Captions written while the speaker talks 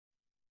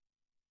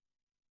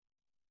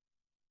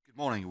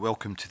Morning.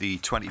 Welcome to the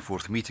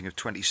 24th meeting of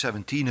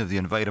 2017 of the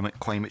Environment,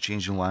 Climate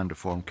Change and Land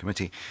Reform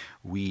Committee.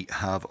 We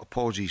have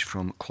apologies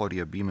from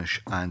Claudia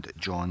Beamish and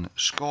John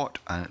Scott,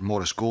 and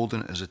Maurice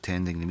Golden is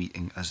attending the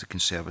meeting as the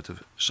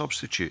Conservative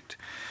substitute.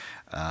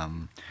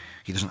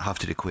 He doesn't have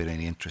to declare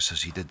any interest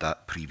as he did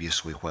that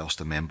previously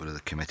whilst a member of the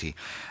committee.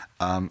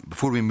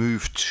 Before we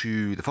move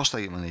to the first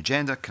item on the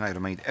agenda, can I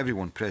remind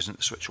everyone present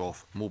to switch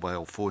off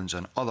mobile phones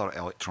and other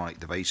electronic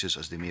devices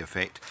as they may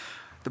affect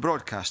the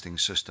broadcasting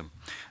system.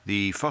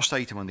 The first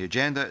item on the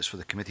agenda is for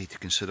the committee to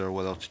consider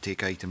whether to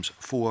take items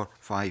 4,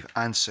 5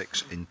 and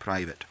 6 in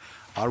private.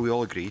 Are we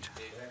all agreed?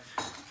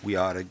 We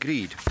are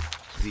agreed.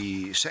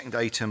 The second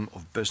item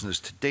of business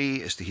today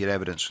is to hear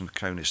evidence from the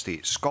Crown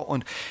Estate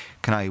Scotland.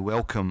 Can I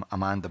welcome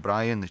Amanda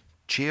Bryan, the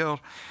Chair,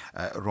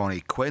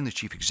 Ronnie Quinn, the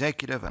Chief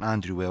Executive, and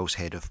Andrew Wells,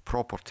 Head of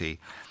Property.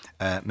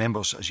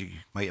 Members, as you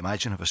might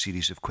imagine, have a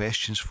series of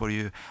questions for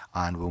you,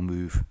 and we'll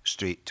move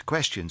straight to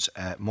questions.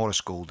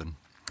 Maurice Golden.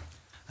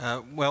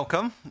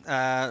 Welcome.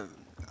 I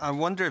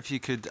wonder if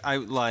you could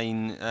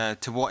outline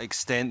to what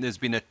extent there's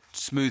been a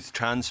smooth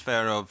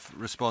transfer of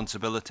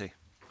responsibility.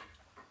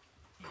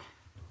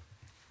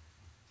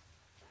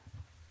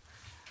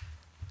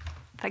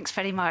 Thanks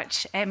very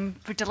much. We're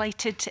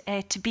delighted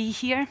to be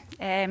here.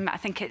 I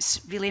think it's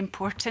really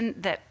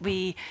important that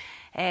we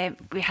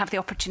have the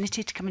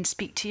opportunity to come and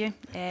speak to you.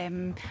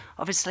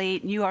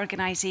 Obviously, new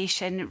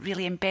organisation,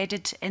 really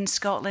embedded in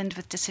Scotland,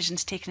 with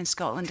decisions taken in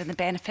Scotland and the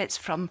benefits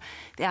from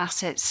the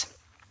assets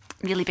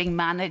really being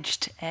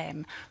managed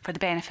for the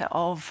benefit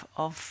of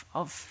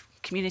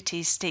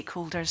communities,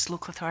 stakeholders,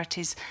 local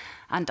authorities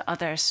and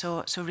others.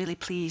 So really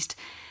pleased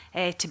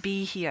to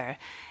be here.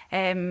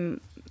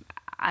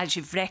 As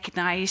you've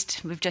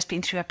recognised, we've just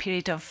been through a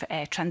period of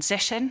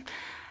transition.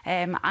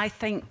 I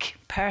think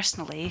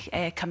personally,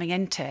 coming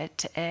into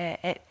it,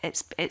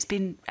 it's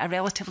been a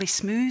relatively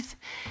smooth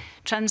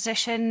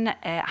transition.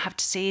 I have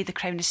to say the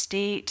Crown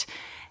Estate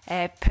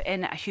put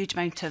in a huge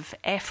amount of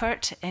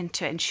effort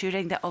into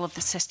ensuring that all of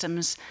the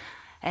systems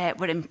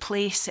were in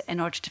place in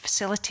order to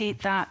facilitate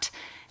that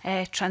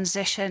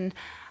transition.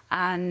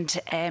 And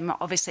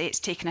obviously it's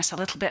taken us a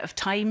little bit of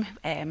time.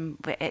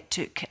 It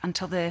took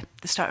until the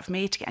start of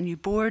May to get a new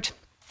board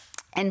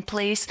in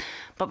place,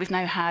 but we've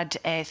now had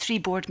 3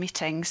 board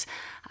meetings,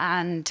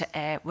 and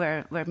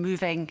we're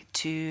moving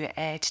to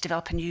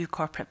develop a new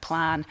corporate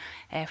plan,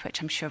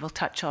 which I'm sure we'll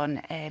touch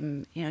on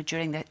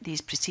during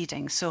these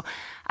proceedings. So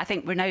I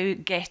think we're now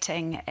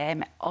getting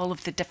all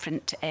of the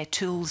different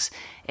tools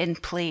in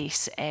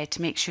place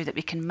to make sure that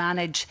we can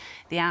manage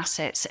the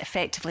assets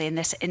effectively in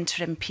this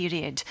interim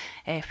period,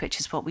 which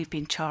is what we've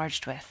been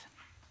charged with.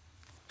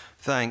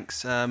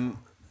 Thanks.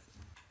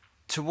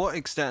 To what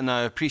extent, and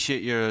I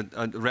appreciate you're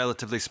a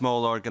relatively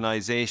small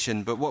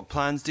organisation, but what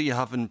plans do you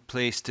have in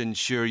place to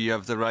ensure you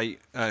have the right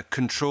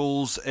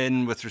controls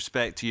in with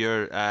respect to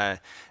your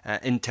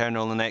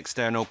internal and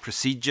external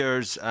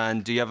procedures?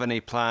 And do you have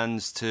any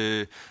plans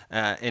to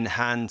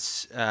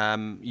enhance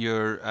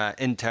your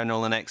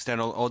internal and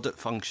external audit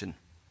function?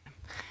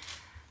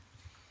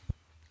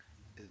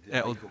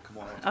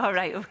 All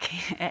right,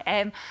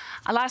 okay.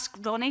 I'll ask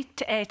Ronnie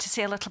to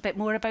say a little bit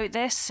more about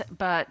this,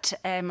 but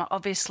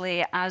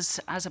obviously as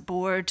a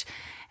board,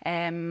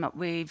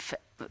 we've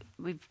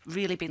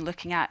really been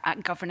looking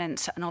at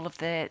governance and all of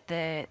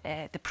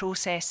the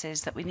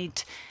processes that we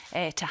need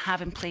to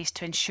have in place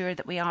to ensure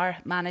that we are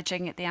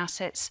managing the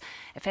assets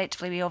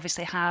effectively. We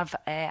obviously have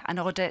an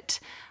audit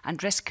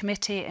and risk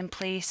committee in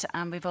place,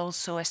 and we've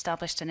also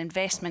established an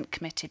investment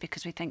committee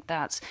because we think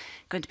that's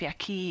going to be a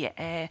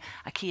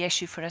key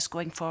issue for us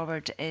going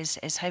forward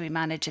is how we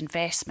manage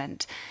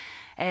investment.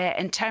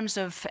 In terms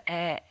of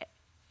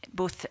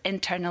both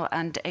internal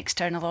and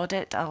external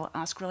audit, I'll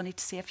ask Ronnie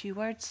to say a few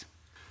words.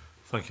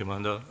 Thank you,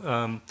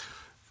 Amanda.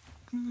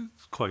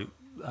 Quite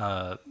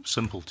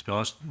simple, to be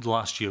honest.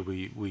 Last year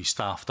we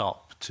staffed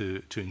up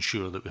to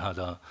ensure that we had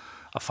a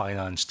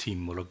finance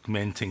team. We're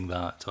augmenting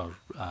that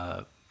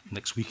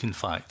next week, in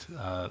fact.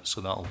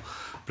 So that'll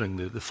bring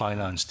the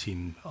finance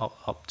team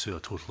up to a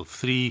total of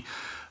 3.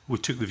 We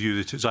took the view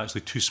that it's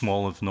actually too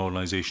small of an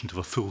organisation to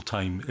have a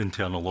full-time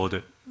internal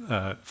audit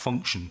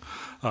function.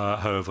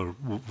 However,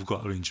 we've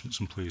got arrangements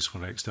in place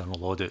for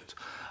external audit,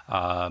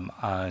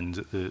 and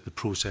the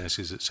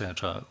processes,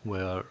 etc.,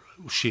 were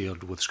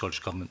shared with Scottish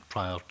Government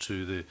prior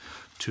to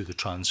the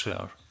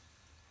transfer.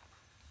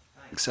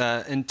 Thanks.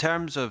 In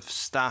terms of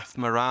staff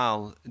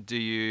morale, do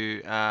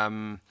you?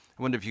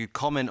 I wonder if you could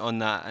comment on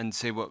that and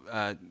say what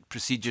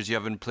procedures you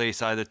have in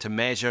place either to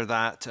measure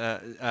that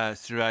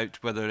throughout,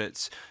 whether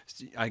it's,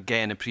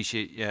 again,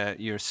 appreciate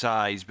your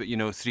size, but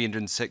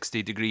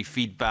 360-degree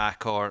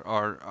feedback or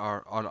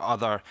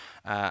other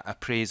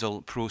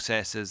appraisal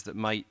processes that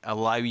might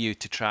allow you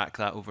to track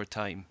that over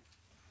time.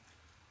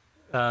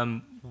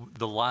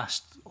 The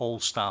last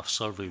all-staff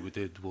survey we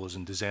did was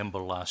in December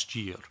last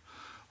year.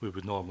 We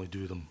would normally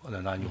do them on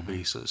an annual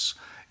basis.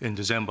 In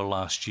December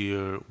last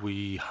year,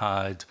 we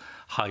had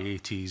high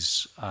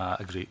 80s,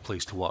 a great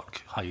place to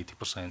work, high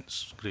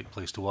 80%, great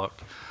place to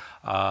work.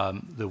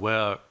 There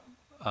were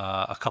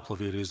a couple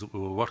of areas that we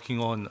were working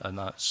on, and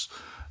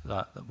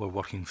that we're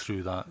working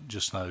through that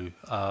just now.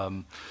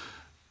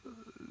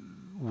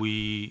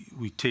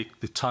 We take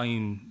the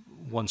time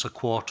once a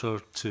quarter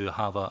to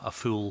have a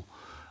full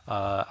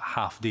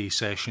half-day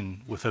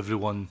session with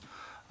everyone,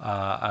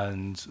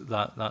 and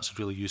that's a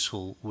really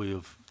useful way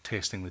of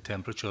testing the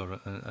temperature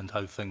and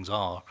how things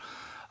are.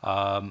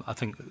 I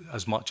think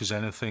as much as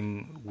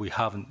anything, we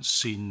haven't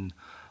seen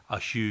a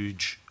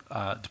huge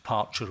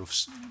departure of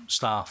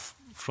staff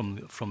from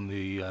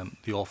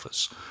the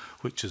office,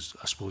 which is,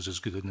 I suppose, as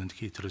good an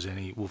indicator as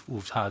any.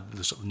 We've had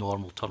the sort of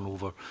normal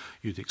turnover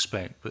you'd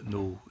expect, but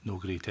no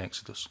great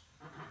exodus.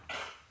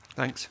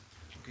 Thanks.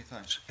 Okay,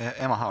 thanks.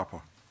 Emma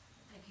Harper.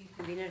 Thank you,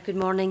 Convener. Good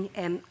morning.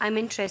 I'm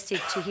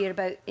interested to hear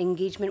about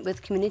engagement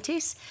with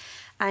communities,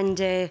 and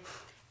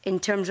in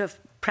terms of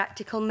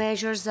practical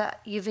measures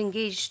that you've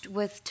engaged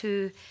with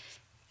to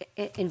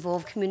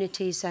involve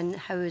communities, and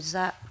how has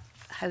that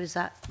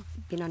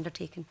been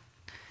undertaken?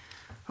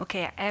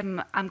 Okay,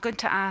 I'm going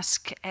to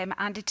ask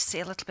Andy to say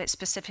a little bit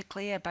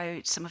specifically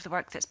about some of the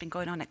work that's been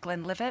going on at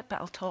Glenlivet,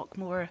 but I'll talk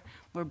more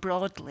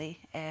broadly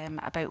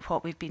about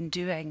what we've been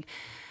doing.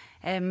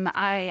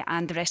 I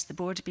and the rest of the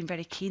board have been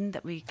very keen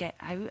that we get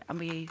out and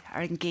we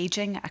are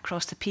engaging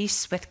across the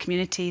piece with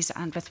communities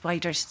and with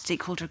wider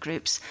stakeholder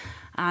groups,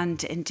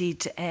 and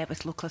indeed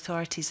with local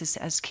authorities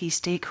as key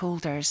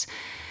stakeholders.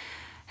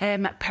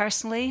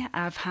 Personally,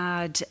 I've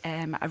had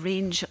a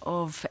range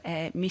of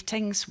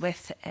meetings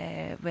with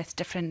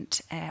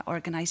different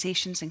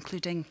organisations,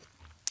 including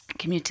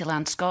Community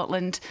Land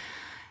Scotland,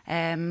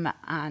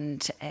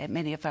 and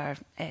many of our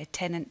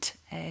tenants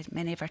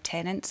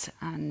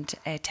and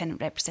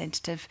tenant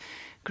representative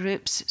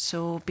groups.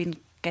 So, been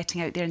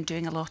getting out there and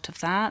doing a lot of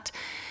that.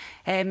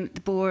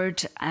 The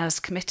board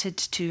has committed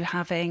to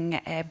having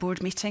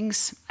board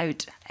meetings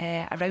out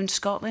around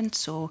Scotland,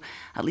 so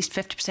at least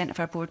 50% of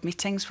our board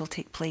meetings will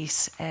take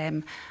place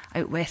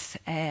out with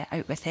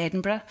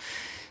Edinburgh.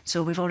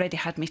 So we've already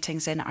had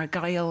meetings in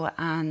Argyll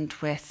and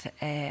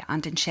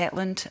in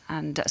Shetland,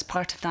 and as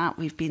part of that,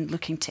 we've been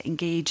looking to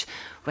engage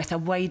with a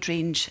wide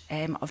range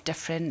of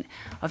different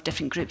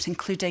groups,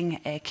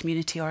 including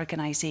community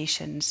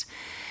organisations.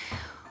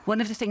 One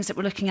of the things that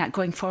we're looking at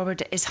going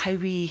forward is how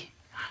we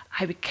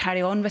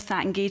carry on with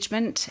that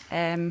engagement,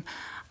 and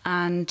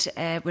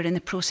we're in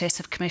the process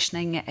of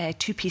commissioning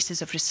 2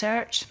 pieces of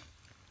research,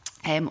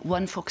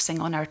 one focusing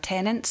on our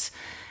tenants,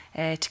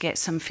 to get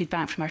some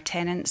feedback from our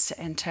tenants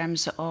in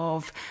terms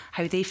of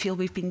how they feel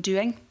we've been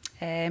doing,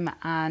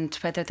 and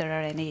whether there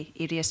are any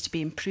areas to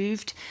be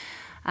improved.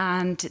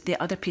 And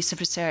the other piece of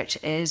research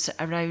is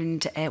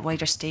around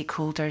wider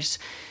stakeholders.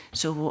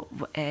 So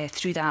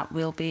through that,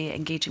 we'll be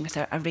engaging with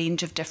a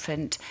range of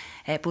different,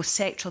 both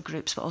sectoral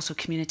groups, but also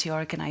community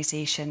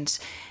organisations,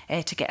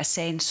 to get a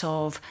sense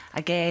of,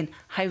 again,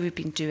 how we've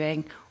been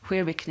doing,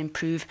 where we can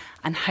improve,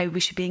 and how we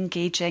should be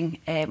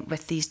engaging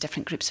with these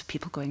different groups of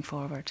people going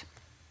forward.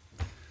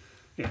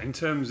 Yeah, in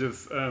terms of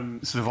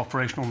sort of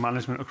operational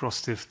management across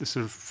the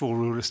sort of 4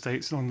 rural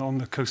estates and on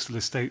the coastal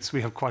estates,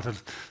 we have quite a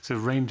sort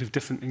of range of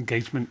different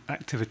engagement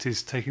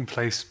activities taking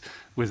place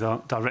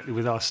directly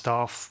with our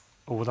staff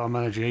or with our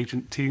managing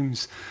agent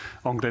teams.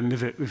 On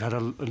Glenlivet, we've had a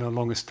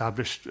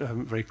long-established,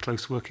 very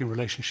close working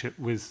relationship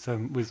with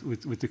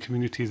the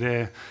community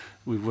there.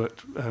 We've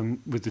worked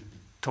with the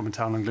Tom and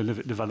Town and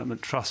Glenlivet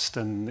Development Trust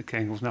and the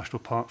Cairngorms National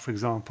Park, for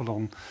example,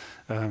 on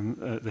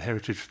the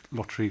Heritage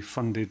Lottery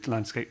funded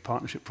landscape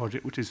partnership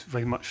project, which is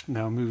very much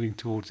now moving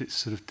towards its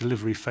sort of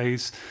delivery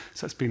phase.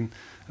 So that's been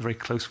a very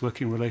close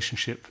working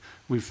relationship.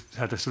 We've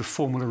had a sort of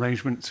formal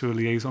arrangement through a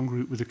liaison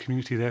group with the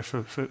community there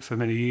for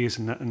many years,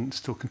 and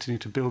still continue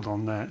to build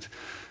on that.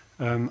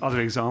 Other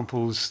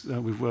examples,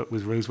 we've worked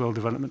with Rosewell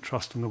Development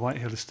Trust on the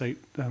Whitehill Estate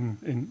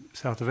in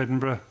south of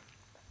Edinburgh.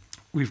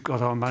 We've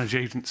got our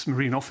managing agents,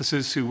 marine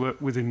officers who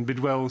work within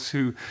Bidwells,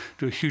 who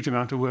do a huge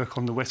amount of work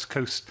on the west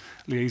coast,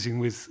 liaising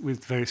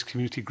with various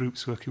community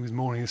groups, working with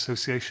mooring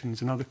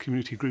associations and other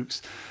community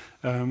groups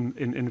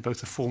in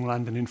both a formal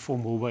and an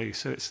informal way.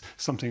 So it's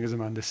something, as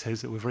Amanda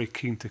says, that we're very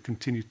keen to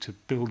continue to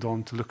build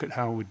on, to look at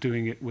how we're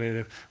doing it,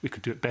 where we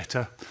could do it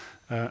better,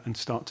 and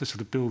start to sort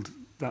of build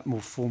that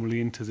more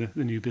formally into the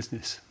new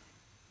business.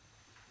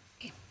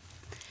 Okay.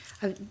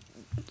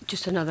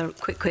 Just another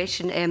quick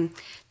question.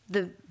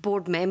 The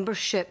board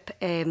membership,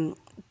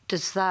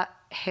 does that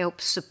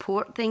help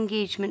support the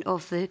engagement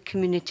of the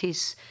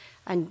communities,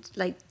 and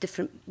like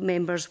different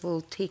members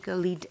will take a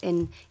lead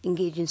in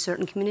engaging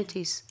certain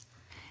communities?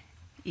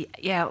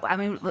 Yeah, I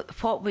mean,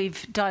 what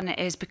we've done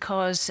is,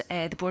 because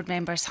the board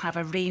members have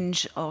a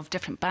range of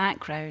different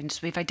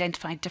backgrounds, we've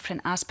identified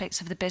different aspects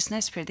of the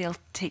business where they'll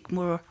take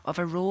more of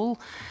a role.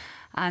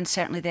 And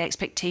certainly the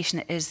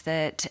expectation is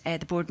that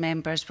the board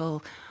members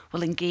will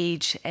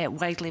engage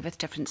widely with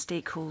different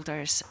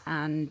stakeholders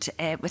and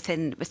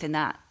within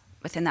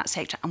that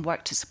sector, and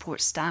work to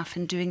support staff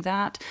in doing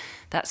that.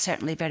 That's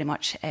certainly very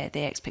much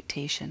the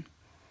expectation.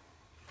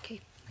 Okay,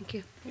 thank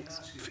you.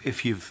 Thanks.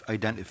 If you've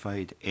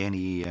identified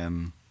any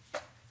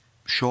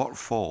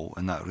shortfall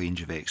in that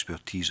range of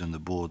expertise on the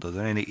board? Are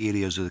there any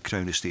areas of the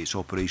Crown Estates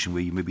operation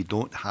where you maybe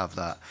don't have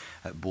that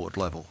at board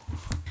level?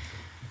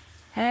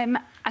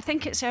 I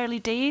think it's early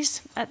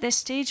days at this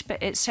stage,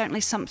 but it's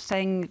certainly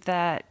something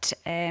that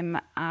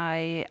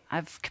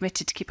I've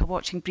committed to keep a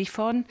watching brief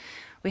on.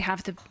 We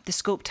have the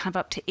scope to have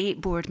up to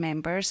 8 board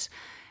members,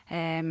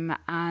 and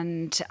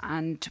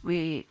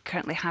we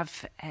currently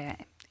have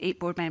 8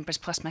 board members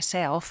plus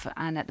myself,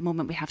 and at the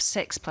moment we have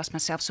 6 plus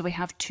myself. So we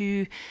have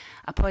 2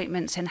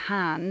 appointments in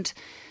hand,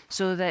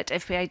 so that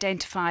if we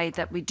identify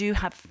that we do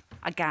have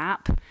a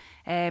gap,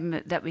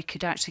 that we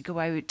could actually go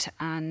out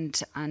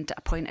and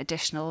appoint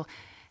additional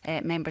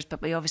members.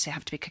 But we obviously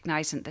have to be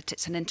cognisant that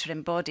it's an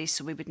interim body,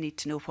 so we would need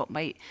to know what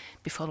might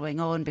be following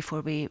on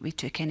before we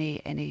took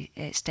any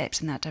steps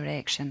in that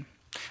direction.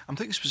 I'm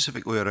thinking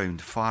specifically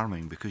around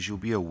farming, because you'll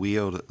be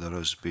aware that there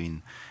has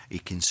been a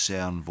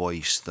concern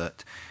voiced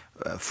that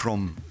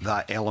from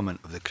that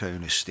element of the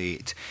Crown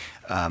Estate,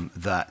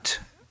 that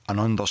an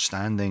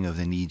understanding of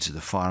the needs of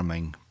the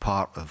farming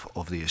part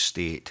of the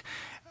estate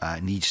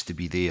needs to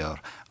be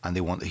there, and they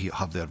want to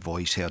have their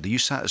voice heard. Are you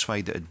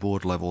satisfied that at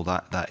board level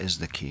that is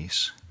the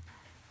case?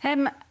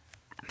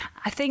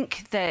 I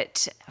think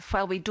that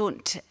while we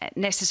don't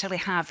necessarily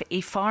have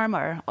a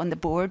farmer on the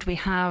board, we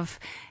have,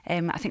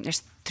 I think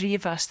there's 3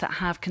 of us that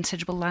have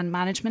considerable land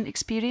management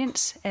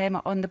experience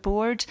on the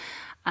board,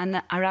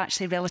 and are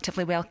actually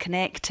relatively well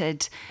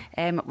connected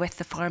with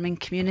the farming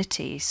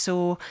community.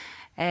 So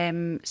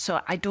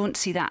I don't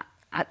see that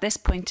at this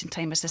point in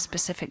time as a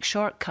specific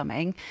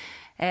shortcoming,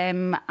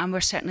 and we're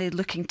certainly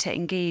looking to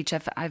engage.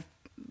 I've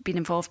been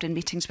involved in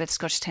meetings with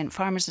Scottish Tenant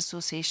Farmers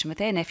Association, with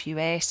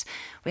NFUS.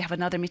 We have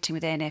another meeting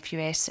with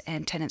NFUS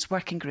Tenants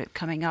Working Group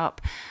coming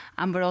up,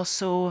 and we're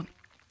also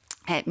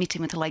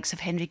meeting with the likes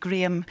of Henry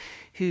Graham,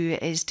 who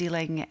is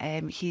dealing.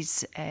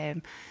 He's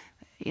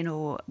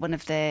one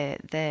of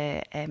the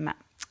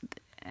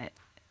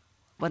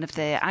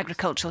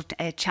agricultural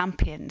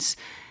champions,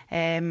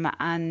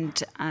 and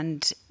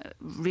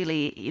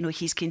really,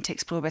 he's keen to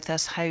explore with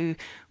us how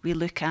we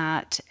look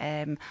at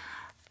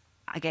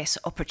I guess,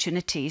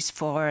 opportunities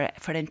for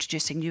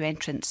introducing new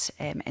entrants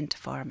into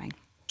farming.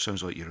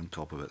 Sounds like you're on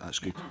top of it. That's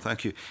good.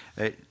 Thank you.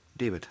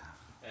 David.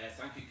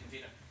 Thank you,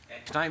 Convener.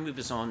 Can I move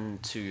us on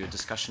to a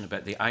discussion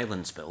about the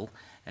Islands Bill?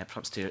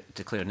 Perhaps to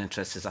declare an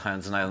interest as a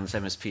Highlands and Islands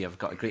MSP. I've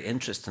got a great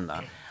interest in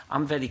that.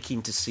 I'm very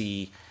keen to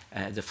see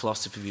the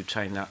philosophy of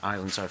trying that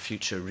Islands Our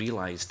Future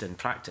realised in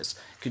practice.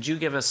 Could you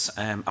give us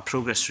a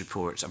progress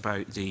report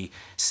about the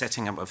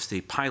setting up of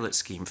the pilot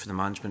scheme for the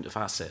management of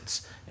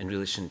assets in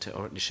relation to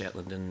Orkney,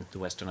 Shetland and the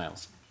Western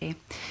Isles? Okay.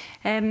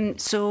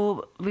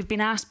 So we've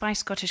been asked by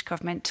Scottish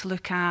Government to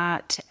look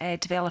at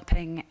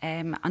developing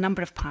a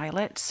number of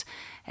pilots,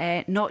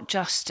 not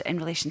just in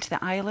relation to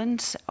the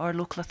islands or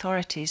local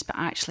authorities, but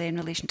actually in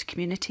relation to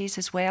communities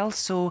as well.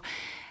 So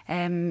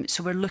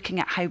we're looking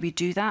at how we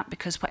do that,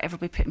 because whatever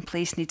we put in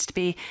place needs to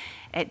be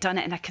done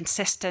in a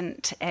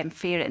consistent,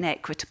 fair and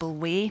equitable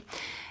way.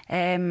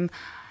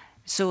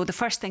 So the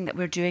first thing that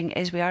we're doing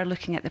is we are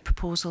looking at the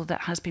proposal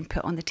that has been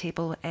put on the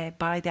table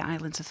by the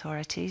islands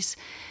authorities.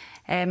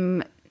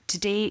 To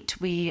date,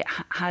 we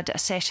had a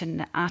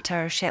session at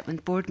our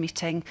Shetland board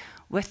meeting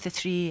with the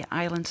 3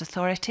 islands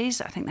authorities.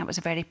 I think that was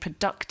a very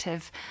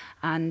productive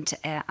and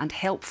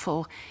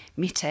helpful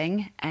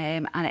meeting,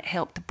 and it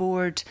helped the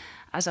board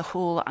as a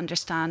whole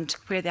understand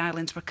where the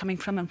islands were coming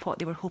from and what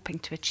they were hoping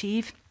to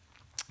achieve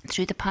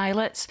through the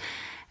pilots.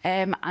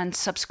 And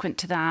subsequent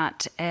to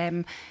that,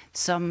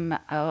 some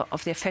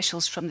of the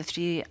officials from the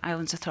 3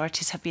 islands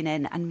authorities have been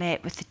in and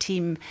met with the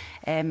team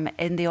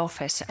in the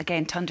office,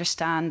 again, to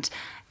understand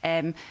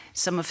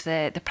some of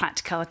the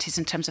practicalities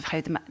in terms of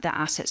how the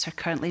assets are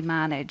currently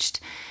managed.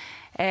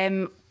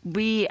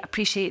 We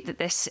appreciate that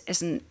this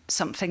isn't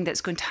something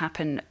that's going to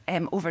happen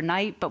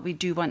overnight, but we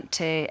do want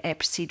to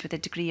proceed with a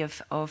degree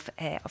of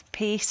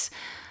pace.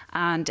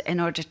 And in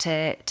order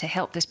to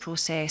help this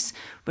process,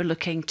 we're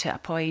looking to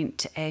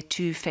appoint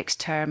 2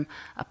 fixed-term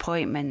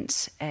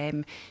appointments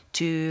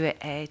to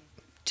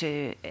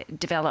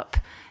develop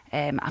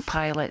a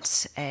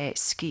pilot's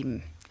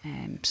scheme.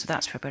 So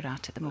that's where we're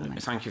at the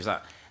moment. Thank you for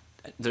that.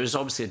 There is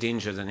obviously a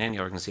danger that in any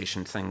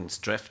organisation things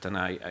drift, and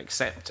I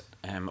accept,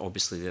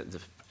 obviously,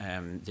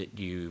 that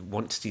you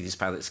want to see these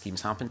pilot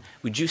schemes happen.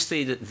 Would you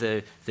say that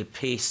the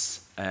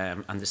pace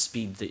and the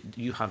speed that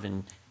you have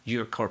in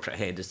your corporate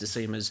head is the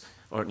same as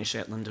Orkney,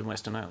 Shetland and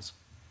Western Isles?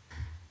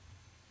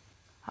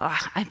 Oh,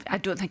 I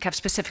don't think I've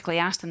specifically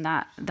asked them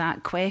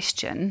that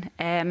question,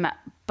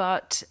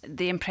 but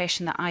the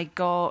impression that I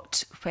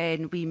got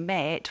when we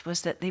met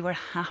was that they were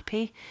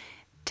happy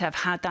to have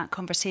had that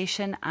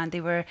conversation, and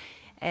they were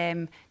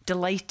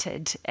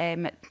delighted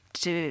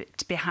to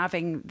be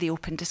having the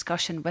open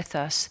discussion with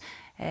us.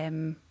 So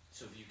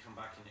if you come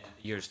back in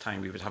a year's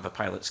time, we would have a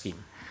pilot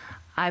scheme?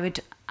 I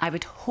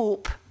would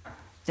hope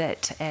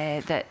that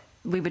that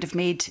we would have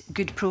made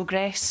good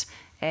progress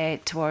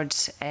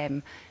towards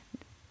a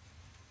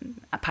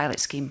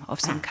pilot scheme of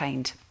some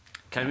kind.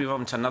 Can I move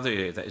on to another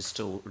area that is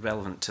still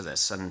relevant to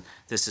this, and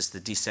this is the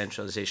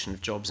decentralisation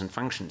of jobs and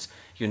functions.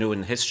 You know,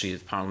 in the history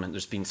of Parliament,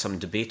 there's been some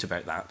debate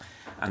about that,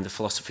 and the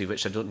philosophy,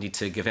 which I don't need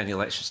to give any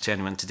lectures to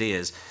anyone today,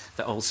 is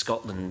that all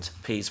Scotland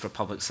pays for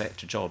public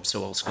sector jobs,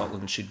 so all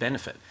Scotland should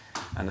benefit.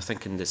 And I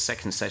think in the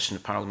second session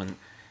of Parliament,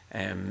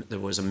 there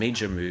was a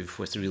major move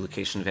with the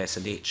relocation of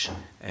SNH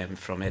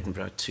from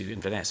Edinburgh to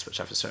Inverness, which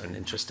I have a certain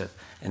interest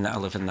in that I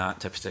live in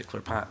that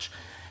particular patch.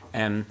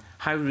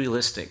 How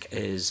realistic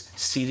is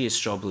serious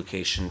job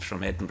location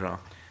from Edinburgh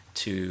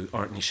to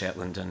Orkney,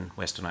 Shetland and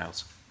Western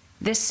Isles?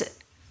 This,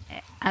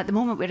 at the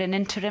moment, we're an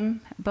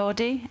interim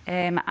body,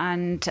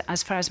 and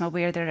as far as I'm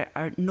aware, there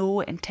are no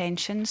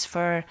intentions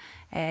for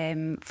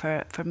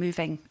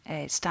moving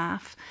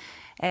staff.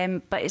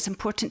 But it's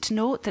important to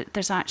note that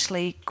there's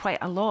actually quite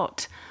a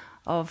lot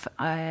of,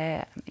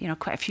 quite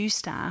a few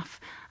staff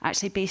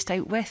actually based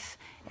out with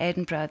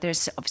Edinburgh.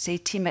 There's obviously a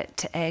team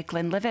at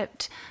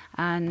Glenlivet,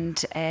 and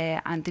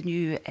the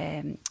new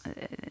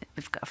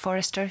we've got a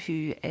forester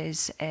who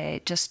is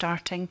just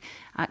starting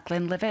at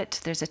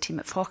Glenlivet. There's a team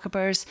at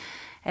Fochabers,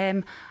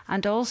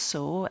 and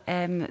also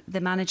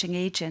the managing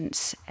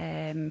agents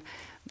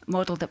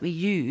model that we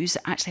use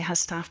actually has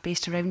staff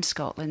based around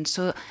Scotland.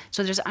 So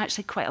there's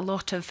actually quite a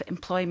lot of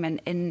employment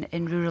in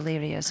rural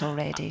areas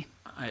already.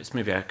 It's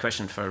maybe a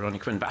question for Ronnie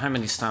Quinn, but how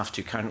many staff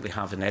do you currently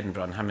have in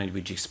Edinburgh, and how many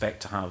would you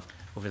expect to have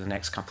over the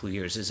next couple of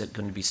years? Is it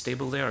going to be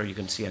stable there, or are you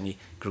going to see any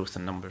growth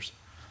in numbers?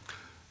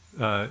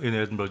 In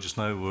Edinburgh just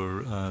now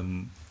we're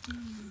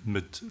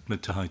mid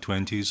to high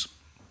 20s,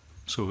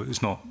 so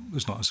it's not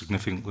a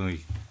significantly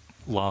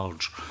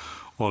large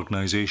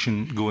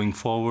organisation going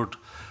forward.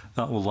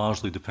 That will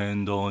largely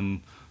depend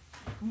on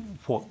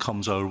what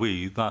comes our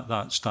way.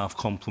 That staff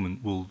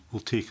complement will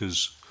take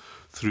us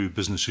through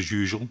business as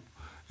usual.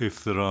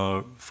 If there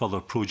are further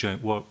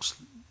project works,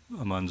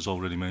 Amanda's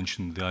already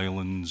mentioned the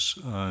islands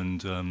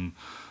and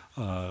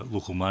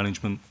local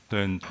management,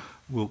 then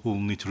we'll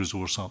need to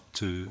resource up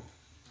to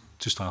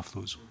staff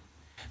those.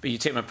 But you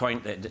take my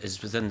point that it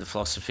is within the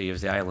philosophy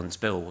of the Islands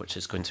Bill, which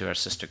is going to our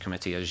sister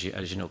committee, as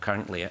you know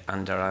currently,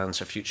 and our Islands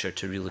for Future,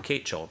 to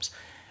relocate jobs.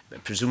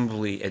 But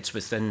presumably it's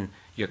within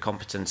your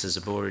competence as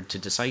a board to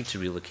decide to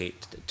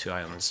relocate to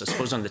islands. I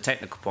suppose on the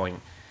technical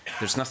point,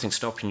 there's nothing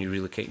stopping you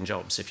relocating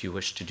jobs if you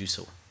wish to do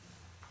so.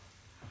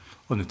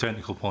 On the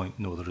technical point,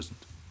 no, there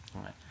isn't.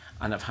 All right.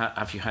 And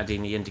have you had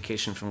any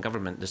indication from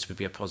government this would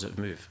be a positive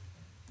move?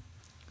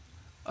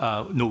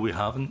 No, we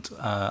haven't,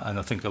 and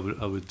I think I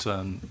would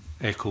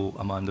echo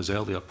Amanda's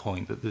earlier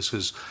point that this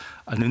is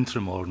an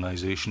interim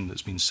organisation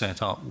that's been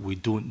set up. We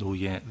don't know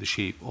yet the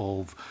shape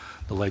of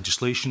the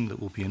legislation that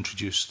will be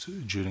introduced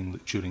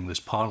during this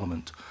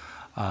Parliament,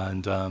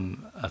 and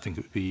I think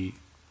it would be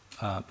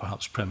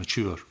perhaps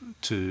premature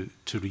to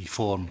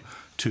reform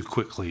too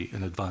quickly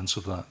in advance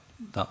of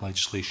that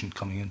legislation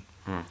coming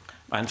in.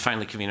 And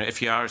finally, Convener,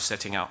 if you are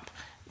setting up,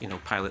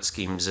 pilot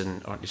schemes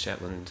in Orkney,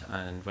 Shetland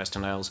and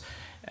Western Isles,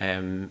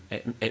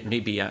 it may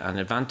be an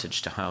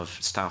advantage to have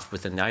staff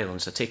within the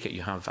islands. I take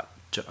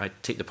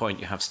the point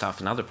you have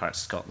staff in other parts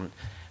of Scotland,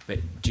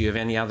 but do you have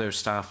any other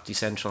staff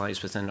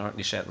decentralised within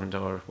Orkney, Shetland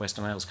or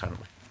Western Isles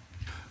currently?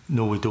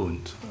 No, we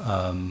don't.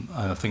 And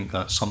I think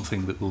that's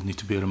something that we'll need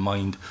to bear in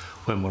mind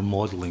when we're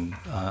modelling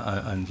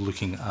and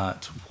looking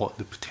at what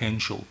the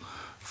potential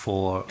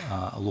for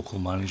a local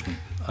management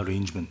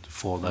arrangement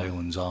for the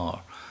islands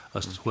are,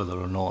 as to whether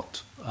or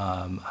not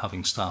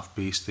having staff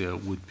based there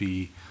would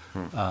be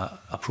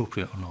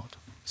appropriate or not.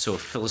 So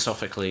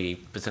philosophically,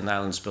 within the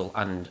Islands Bill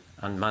and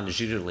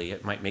managerially,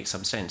 it might make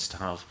some sense to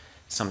have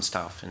some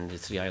staff in the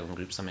 3 island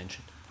groups I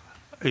mentioned.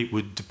 It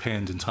would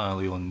depend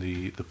entirely on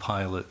the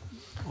pilot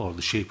or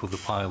the shape of the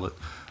pilot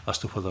as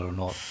to whether or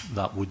not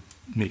that would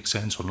make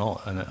sense or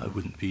not, and it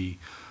wouldn't be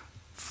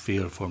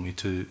fair for me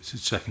to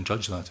second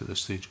judge that at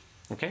this stage.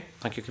 Okay,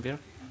 thank you, Kabir.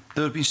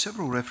 There have been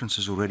several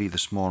references already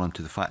this morning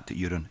to the fact that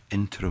you're an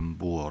interim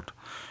board,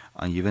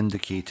 and you've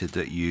indicated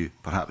that you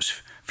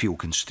perhaps feel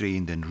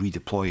constrained in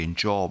redeploying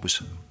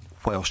jobs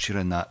whilst you're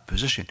in that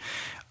position.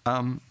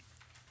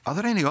 Are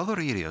there any other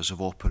areas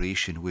of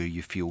operation where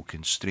you feel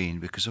constrained?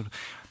 Because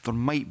there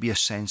might be a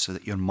sense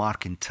that you're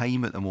marking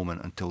time at the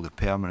moment until the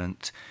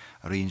permanent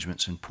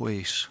arrangement's in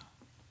place.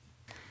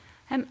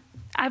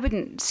 I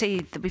wouldn't say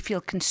that we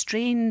feel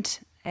constrained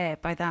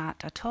by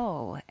that at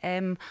all.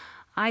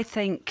 I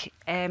think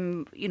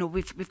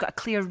we've got a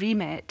clear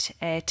remit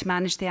to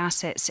manage the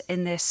assets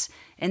in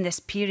this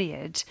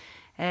period.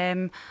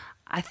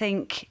 I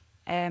think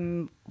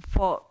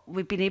what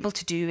we've been able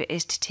to do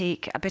is to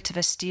take a bit of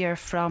a steer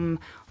from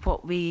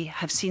what we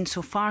have seen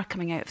so far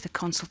coming out of the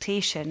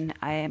consultation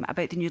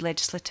about the new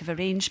legislative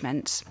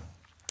arrangements,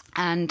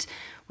 and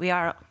we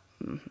are,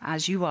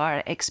 as you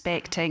are,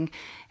 expecting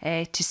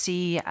to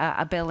see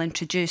a bill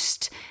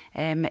introduced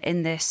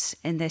in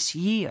this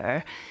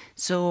year.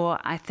 So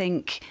I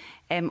think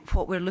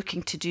what we're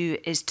looking to do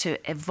is to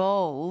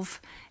evolve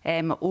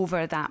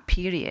over that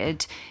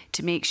period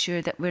to make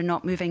sure that we're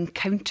not moving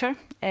counter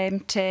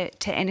to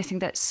anything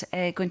that's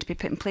going to be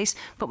put in place.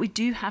 But we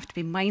do have to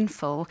be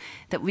mindful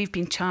that we've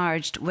been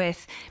charged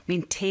with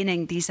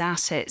maintaining these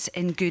assets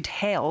in good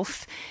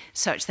health,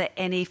 such that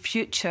any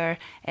future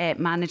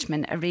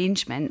management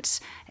arrangements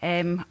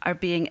are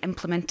being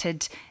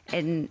implemented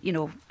in,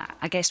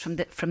 I guess from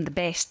the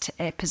best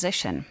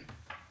position.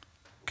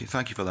 Okay,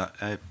 thank you for that.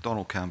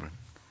 Donald Cameron.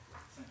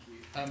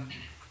 Thank you.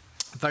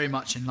 Very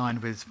much in line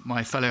with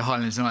my fellow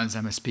Highlands and Islands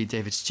MSP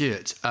David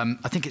Stewart.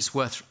 I think it's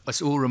worth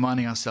us all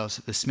reminding ourselves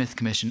that the Smith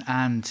Commission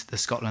and the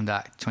Scotland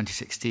Act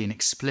 2016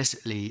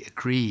 explicitly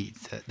agreed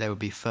that there would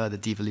be further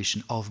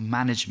devolution of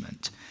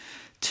management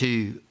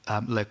to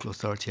local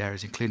authority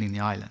areas, including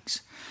the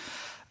islands.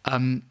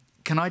 Can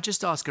I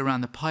just ask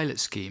around the pilot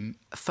scheme,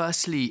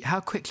 firstly, how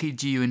quickly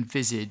do you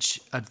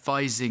envisage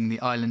advising the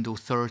island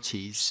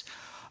authorities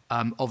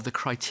of the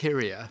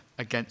criteria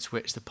against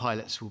which the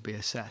pilots will be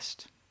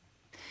assessed?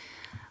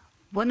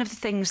 One of the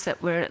things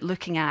that we're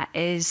looking at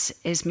is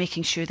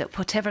making sure that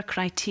whatever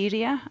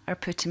criteria are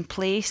put in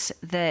place,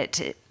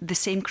 that the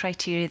same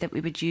criteria that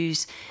we would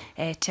use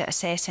to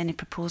assess any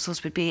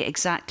proposals would be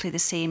exactly the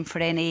same for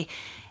any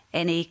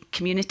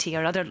community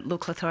or other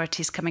local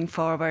authorities coming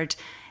forward,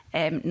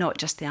 not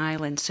just the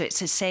island. So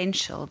it's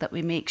essential that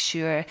we make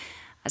sure,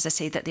 as I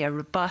say, that they are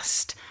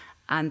robust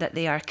and that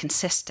they are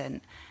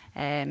consistent.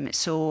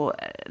 So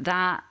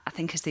that, I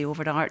think, is the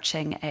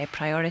overarching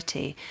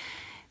priority.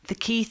 The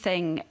key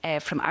thing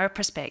from our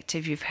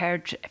perspective, you've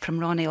heard from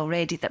Ronnie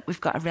already that we've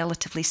got a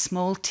relatively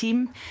small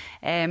team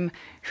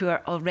who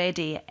are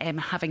already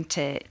having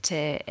to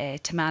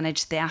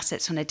manage the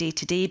assets on a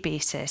day-to-day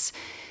basis.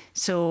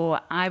 So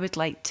I would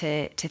like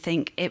to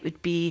think it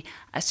would be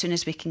as soon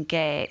as we can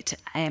get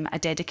a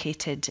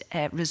dedicated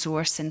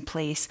resource in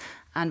place,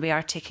 and we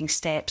are taking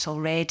steps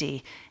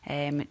already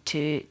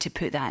to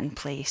put that in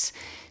place.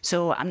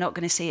 So I'm not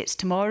going to say it's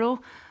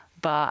tomorrow,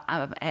 but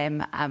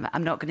I'm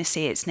not going to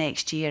say it's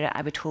next year.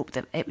 I would hope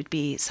that it would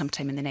be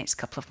sometime in the next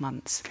couple of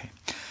months. Okay.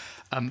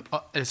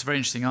 It's a very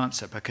interesting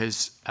answer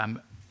because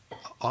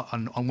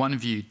on one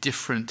view,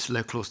 different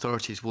local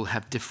authorities will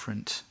have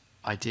different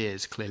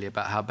ideas clearly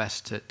about how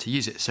best to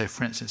use it. So,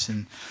 for instance,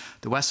 in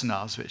the Western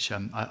Isles, which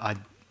I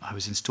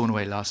was in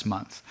Stornoway last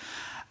month,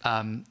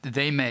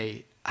 they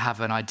may have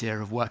an idea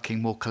of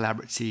working more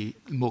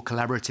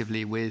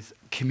collaboratively with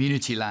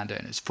community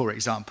landowners, for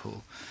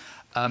example.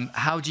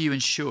 How do you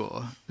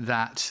ensure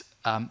that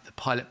the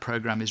pilot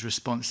programme is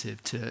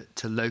responsive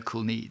to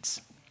local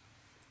needs?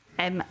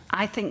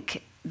 I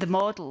think the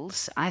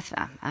models, I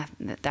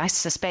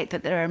suspect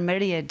that there are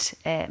myriad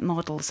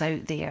models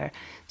out there.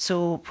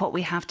 So what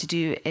we have to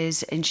do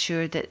is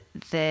ensure that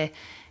the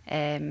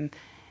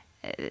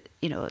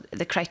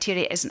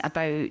criteria isn't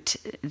about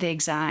the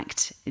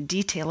exact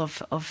detail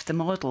of the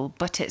model,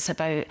 but it's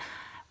about,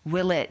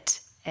 will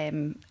it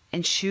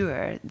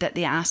ensure that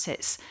the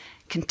assets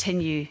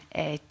continue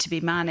to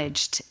be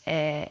managed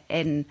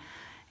in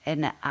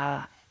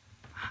a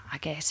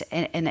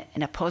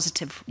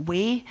positive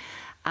way,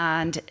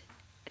 and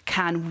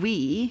can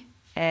we,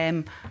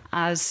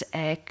 as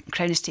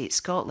Crown Estate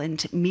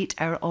Scotland, meet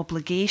our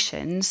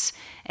obligations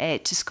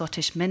to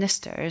Scottish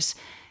ministers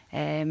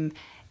in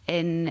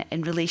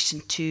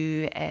relation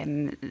to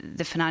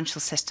the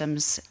financial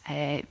systems,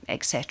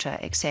 etc.,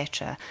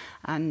 etc.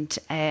 And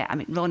I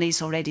mean,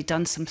 Ronnie's already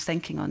done some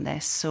thinking on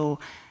this, so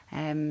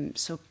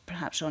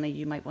perhaps Ronnie,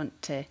 you might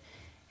want to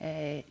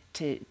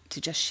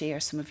just share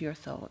some of your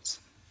thoughts.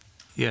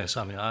 Yes,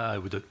 I mean, I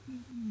would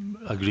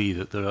agree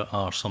that there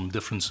are some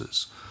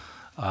differences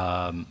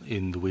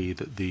in the way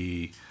that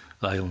the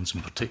islands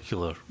in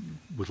particular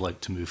would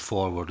like to move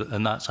forward,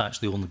 and that's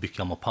actually only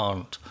become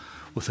apparent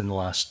within the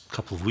last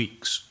couple of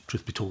weeks,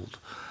 truth be told.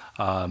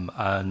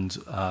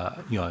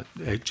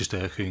 Just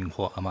echoing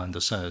what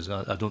Amanda says,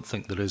 I don't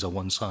think there is a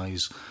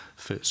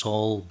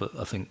one-size-fits-all, but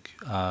I think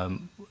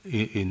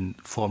in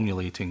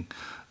formulating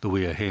the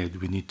way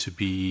ahead, we need to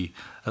be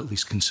at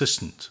least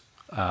consistent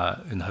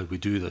in how we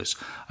do this.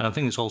 And I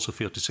think it's also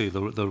fair to say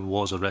there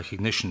was a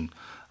recognition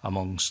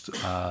amongst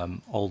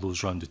all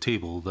those round the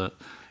table that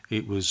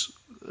it was,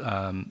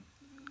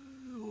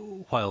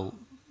 while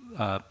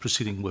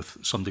proceeding with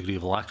some degree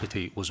of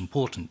alacrity was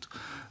important,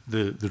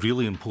 the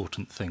really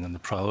important thing and the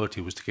priority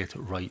was to get it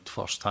right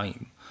first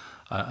time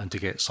and to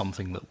get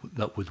something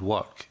that would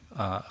work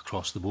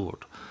across the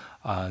board.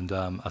 And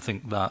I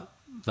think that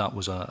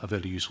was a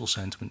very useful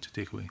sentiment to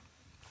take away.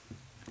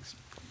 Thanks.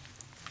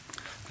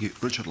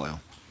 Richard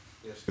Lyle.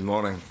 Yes, good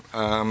morning.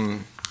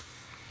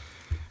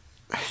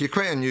 You're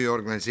quite a new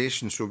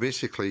organisation, so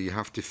basically you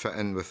have to fit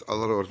in with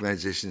other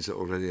organisations that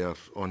already are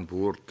on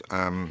board.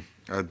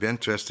 I'd be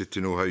interested to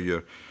know how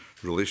your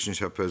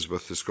relationship is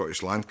with the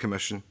Scottish Land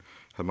Commission,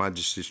 Her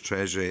Majesty's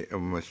Treasury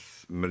and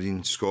with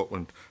Marine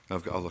Scotland.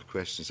 I've got other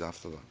questions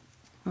after that.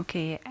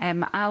 Okay,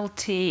 I'll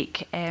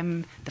take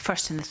the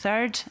first and the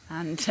third,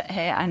 and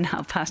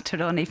I'll pass to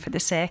Ronnie for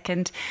the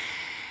second.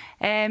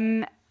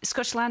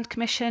 Scottish Land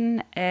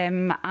Commission,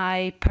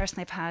 I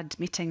personally have had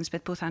meetings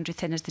with both Andrew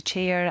Thinn as the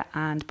Chair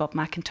and Bob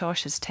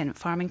McIntosh as Tenant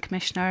Farming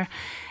Commissioner.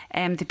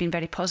 They've been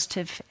very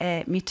positive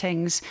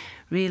meetings,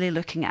 really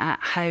looking at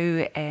how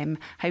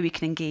we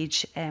can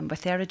engage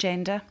with their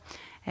agenda,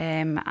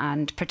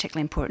 and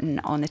particularly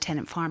important on the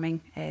tenant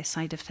farming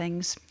side of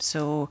things.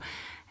 So,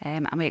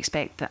 and we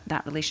expect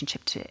that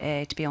relationship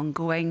to be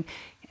ongoing,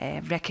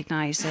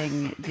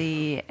 recognising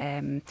the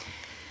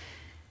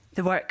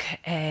work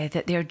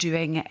that they're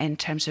doing in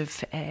terms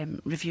of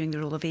reviewing the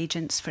role of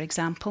agents, for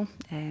example.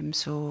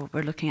 So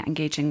we're looking at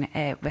engaging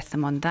with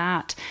them on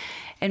that.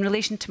 In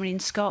relation to Marine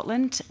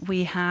Scotland,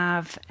 we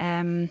have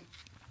I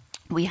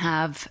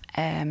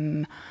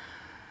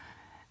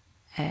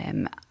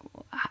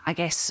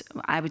guess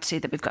I would say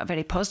that we've got a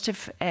very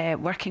positive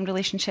working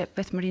relationship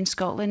with Marine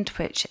Scotland,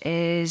 which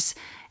is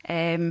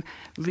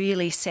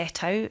really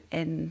set out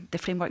in the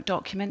framework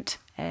document,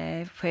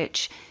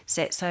 which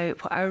sets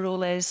out what our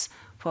role is,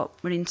 what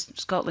Marine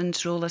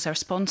Scotland's role as our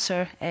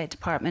sponsor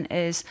department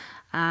is,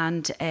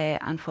 and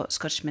what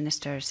Scottish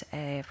Ministers,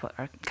 what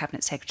our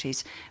Cabinet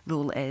Secretary's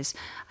role is.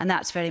 And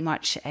that's very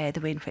much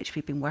the way in which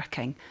we've been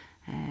working.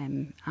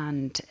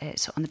 And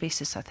so on the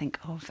basis, I think,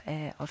 of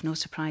no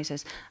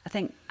surprises. I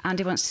think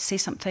Andy wants to say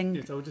something.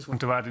 Yes, I would just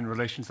want to add in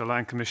relation to the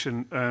Land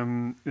Commission,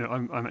 you know,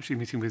 I'm actually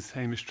meeting with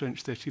Hamish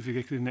Trench, their Chief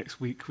Executive, next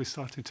week. We're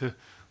starting to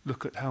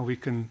look at how we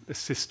can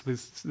assist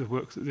with the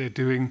work that they're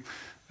doing.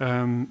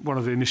 One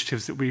of the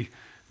initiatives that we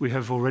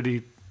have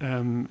already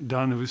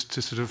done was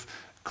to sort of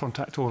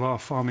contact all our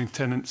farming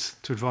tenants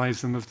to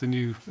advise them of the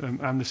new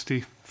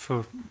amnesty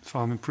for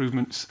farm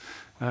improvements.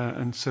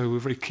 And so we're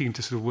very keen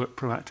to sort of work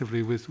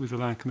proactively with the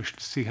Land Commission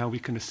to see how we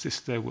can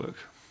assist their work.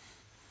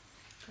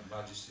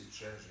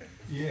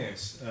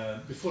 Yes.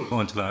 Before I go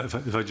on to that,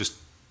 if I just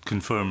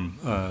confirm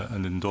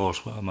and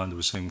endorse what Amanda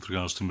was saying with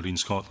regards to Marine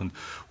Scotland,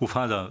 we've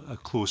had a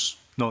close,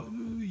 not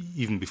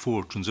even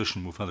before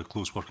transition, we've had a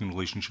close working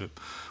relationship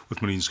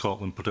with Marine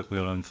Scotland,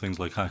 particularly around things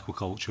like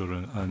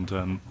aquaculture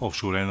and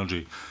offshore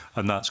energy,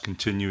 and that's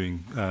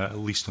continuing at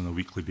least on a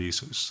weekly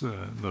basis.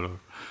 There are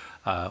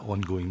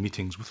ongoing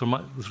meetings. With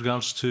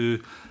regards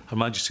to Her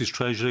Majesty's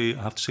Treasury,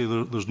 I have to say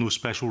there's no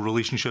special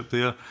relationship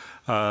there.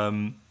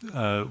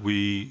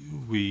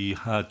 We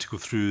had to go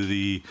through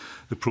the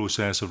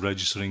process of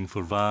registering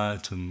for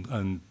VAT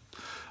and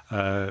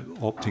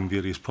opting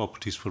various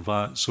properties for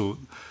VAT. So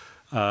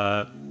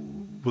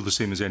we're the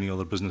same as any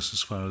other business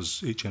as far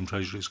as HM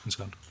Treasury is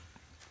concerned.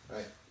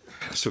 Right.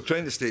 So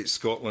Crown Estates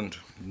Scotland,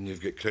 and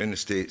you've got Crown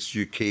Estates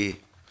UK.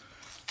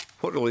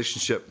 What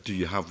relationship do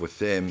you have with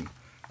them?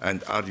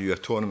 And are you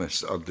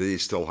autonomous, or do they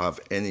still have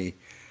any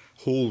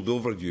hold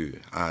over you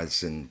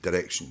as in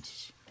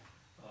directions?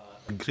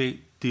 A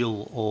great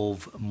deal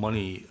of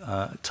money,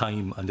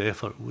 time and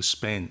effort was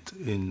spent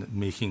in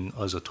making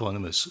us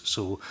autonomous.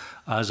 So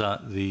as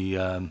at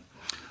the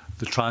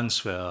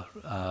transfer,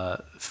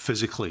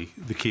 physically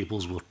the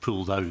cables were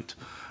pulled out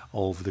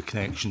of the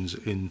connections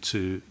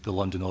into the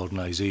London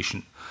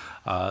organisation.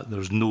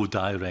 There's no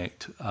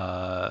direct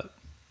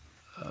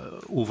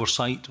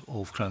oversight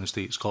of Crown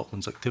Estate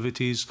Scotland's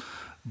activities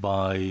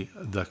by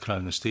the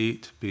Crown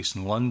Estate based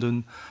in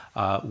London.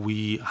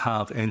 We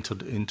have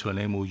entered into an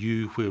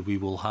MOU where we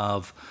will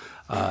have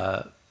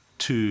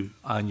 2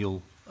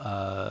 annual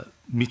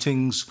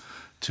meetings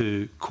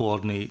to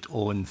coordinate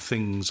on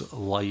things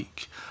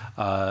like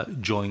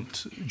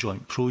joint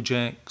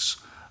projects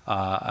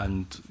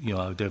and, you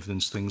know, I'd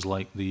evidence things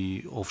like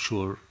the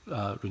offshore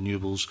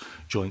renewables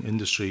joint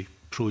industry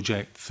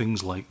project,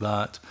 things like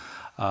that.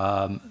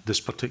 This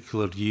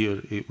particular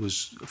year, it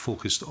was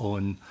focused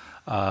on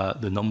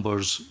the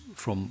numbers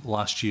from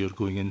last year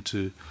going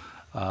into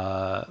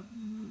the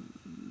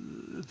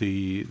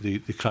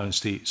Crown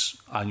Estate's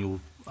annual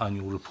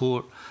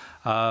report,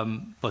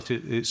 but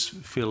it's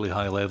fairly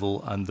high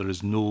level, and there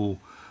is no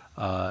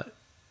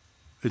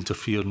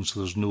interference.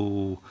 There's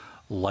no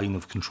line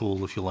of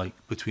control, if you like,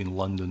 between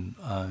London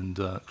and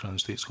Crown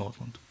Estate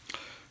Scotland.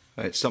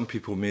 Right, some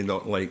people may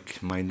not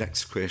like my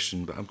next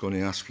question, but I'm going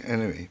to ask it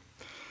anyway.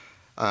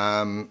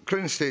 Crown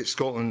Estate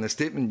Scotland, the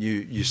statement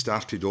you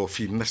started off,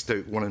 you missed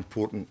out one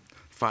important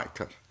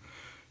factor.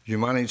 You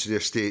manage the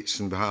estates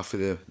on behalf of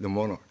the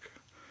monarch.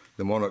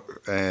 The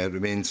monarch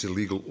remains the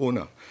legal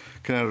owner.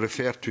 Can I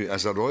refer to it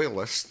as a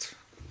royalist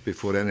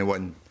before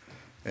anyone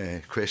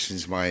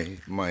questions the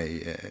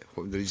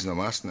reason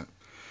I'm asking it?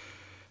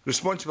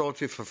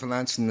 Responsibility for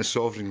financing the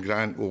sovereign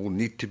grant will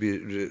need to be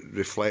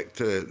reflect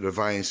the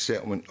revised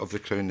settlement of the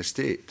Crown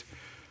Estate.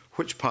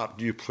 Which part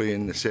do you play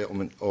in the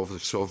settlement of the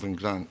sovereign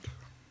grant?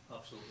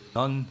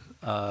 None.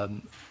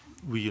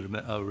 We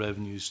remit our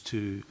revenues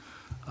to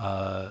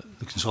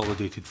the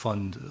Consolidated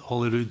Fund at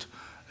Holyrood.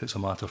 It's a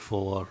matter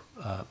for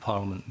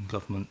Parliament and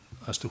Government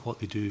as to what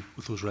they do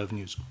with those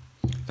revenues.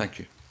 Thank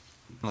you.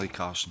 Lee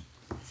Carson.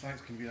 Thanks,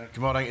 Convener.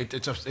 Good morning.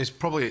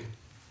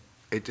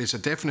 It's a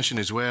definition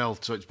as well,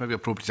 so it's maybe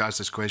appropriate to ask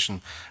this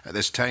question at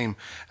this time.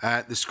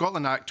 The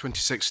Scotland Act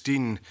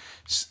 2016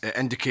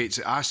 indicates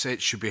that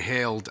assets should be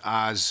held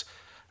as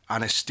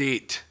an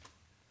estate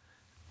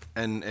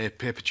in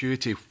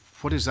perpetuity,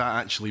 what does that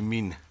actually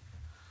mean?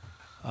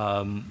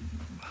 I'll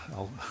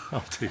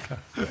take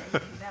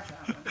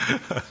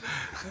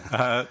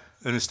that.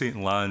 In estate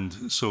and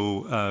land,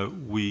 so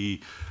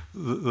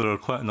there are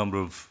quite a number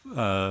of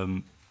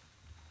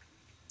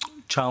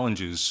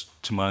challenges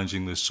to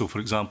managing this. So, for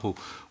example,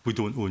 we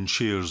don't own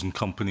shares in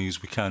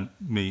companies. We can't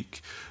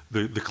make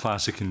the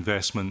classic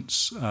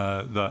investments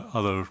that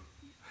other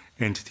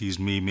entities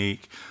may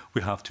make.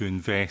 We have to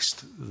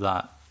invest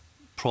that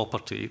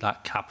property,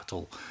 that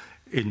capital,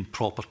 in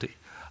property.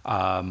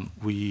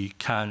 We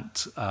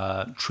can't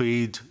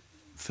trade,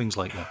 things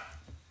like that.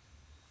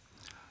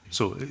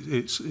 So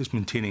it's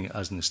maintaining it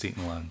as an estate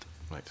and land.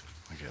 Right,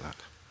 I get that.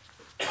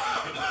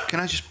 Can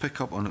I just pick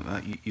up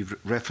on you've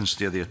referenced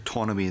there the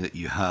autonomy that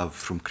you have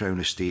from Crown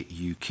Estate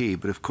UK,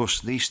 but of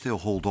course they still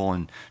hold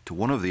on to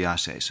one of the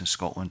assets in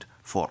Scotland,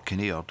 Fort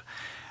Kinnaird.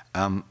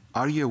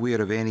 Are you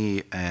aware of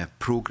any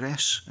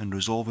progress in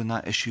resolving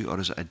that issue, or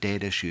is it a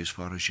dead issue as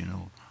far as you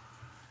know?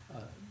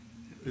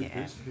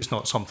 It's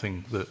not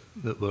something that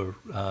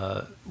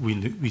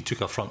we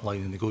took a front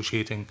line in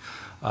negotiating.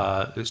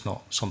 It's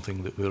not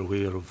something that we're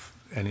aware of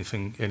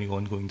any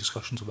ongoing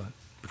discussions about.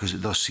 Because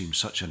it does seem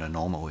such an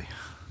anomaly.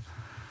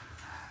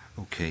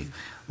 Okay,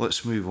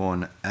 let's move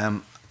on.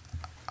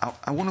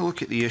 I want to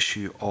look at the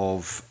issue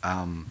of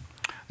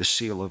the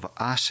sale of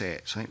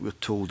assets. I think we're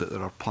told that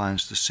there are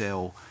plans to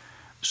sell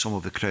some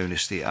of the Crown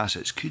Estate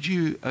assets. Could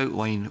you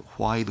outline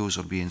why those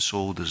are being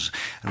sold,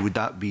 and would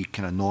that be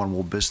kind of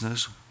normal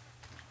business?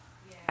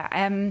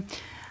 I'm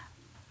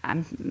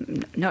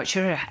not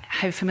sure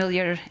how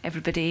familiar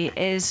everybody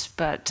is,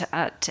 but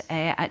at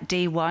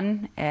day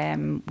one,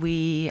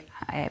 we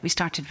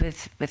started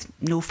with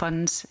no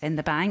funds in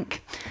the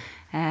bank,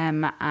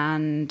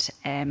 and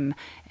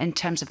in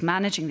terms of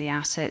managing the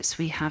assets,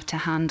 we have to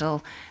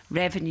handle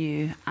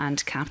revenue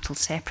and capital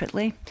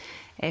separately.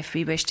 If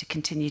we wish to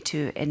continue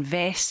to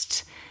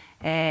invest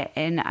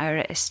in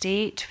our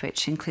estate,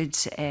 which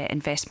includes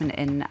investment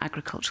in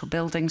agricultural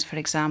buildings, for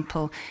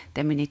example,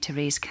 then we need to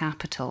raise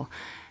capital.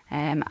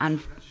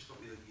 And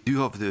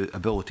you have the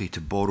ability to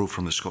borrow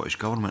from the Scottish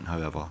Government,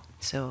 however.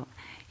 So,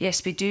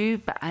 yes, we do,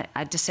 but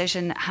a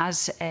decision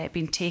has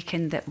been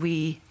taken that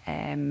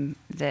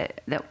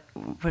that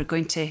we're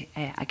going to,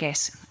 I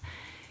guess,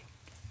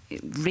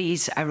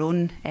 raise our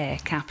own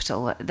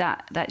capital.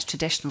 That's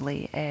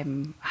traditionally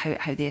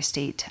how the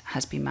estate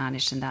has been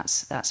managed, and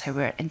that's how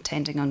we're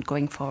intending on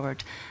going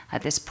forward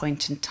at this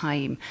point in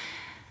time.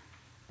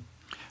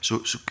 So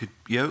could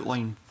you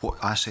outline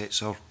what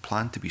assets are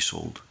planned to be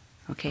sold?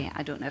 Okay,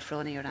 I don't know if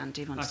Ronnie or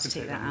Andy wants to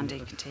take that. Andy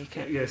can take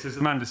it. Yes, as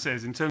Amanda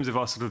says, in terms of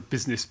our sort of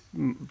business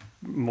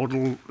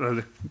model,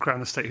 the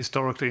Crown Estate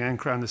historically and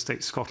Crown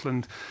Estate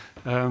Scotland,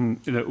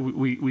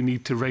 we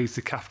need to raise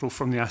the capital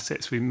from the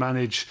assets we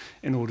manage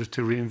in order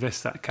to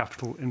reinvest that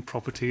capital in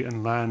property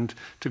and land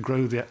to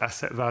grow the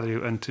asset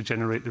value and to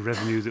generate the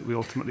revenue that we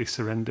ultimately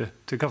surrender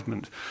to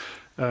government.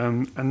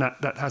 And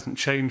that hasn't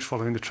changed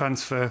following the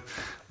transfer.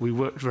 We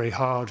worked very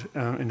hard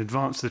in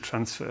advance of the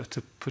transfer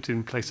to put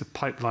in place a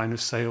pipeline of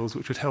sales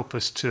which would help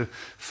us to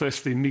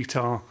firstly meet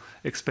our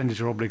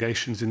expenditure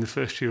obligations in the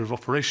first year of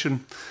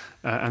operation,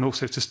 and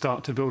also to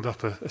start to build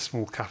up a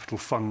small capital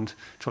fund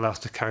to allow us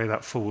to carry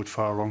that forward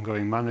for our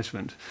ongoing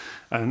management.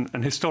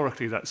 And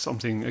historically, that's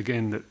something,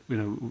 again, that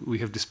we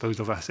have disposed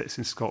of assets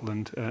in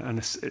Scotland, and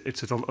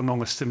it's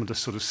along a similar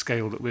sort of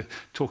scale that we're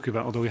talking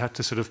about, although we had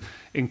to sort of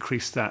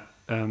increase that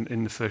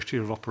in the first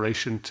year of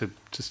operation to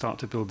start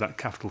to build that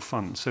capital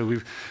fund. So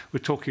we're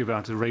talking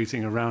about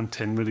raising around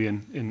 10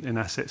 million in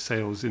asset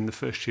sales in the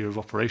first year of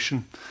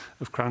operation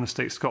of Crown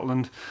Estate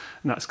Scotland,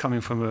 and that's coming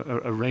from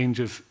a range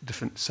of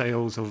different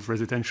sales of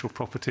residential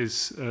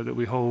properties that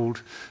we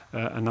hold.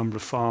 A number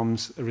of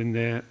farms are in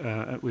there.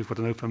 We've got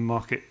an open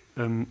market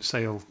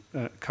sale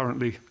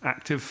currently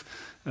active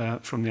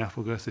from the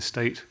Applegirth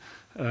estate.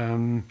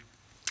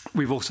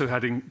 We've also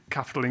had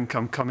capital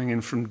income coming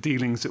in from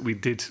dealings that we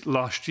did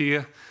last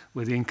year,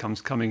 where the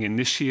income's coming in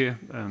this year,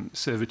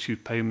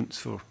 servitude payments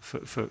for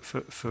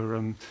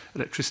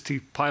electricity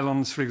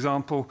pylons, for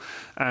example,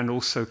 and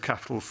also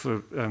capital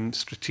for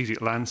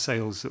strategic land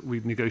sales that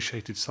we've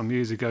negotiated some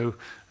years ago,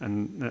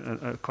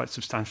 and quite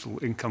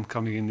substantial income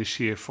coming in this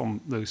year from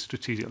those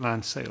strategic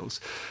land sales.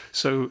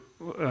 So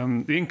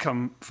the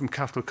income from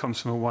capital comes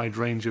from a wide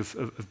range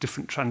of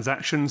different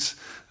transactions,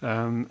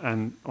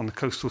 and on the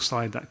coastal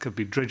side that could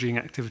be dredging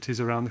activities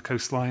around the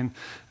coastline,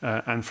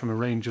 and from a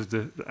range of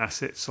the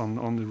assets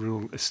on the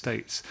rural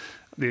estates.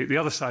 The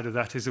other side of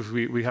that is if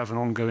we have an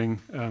ongoing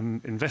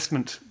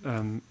investment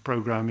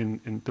programme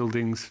in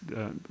buildings,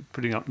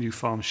 putting up new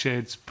farm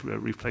sheds,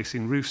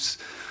 replacing roofs,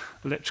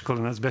 electrical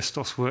and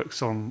asbestos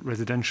works on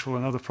residential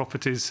and other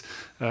properties,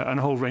 and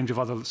a whole range of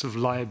other sort of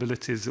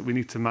liabilities that we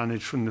need to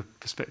manage from the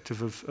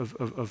perspective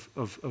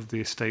of the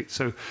estate.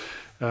 So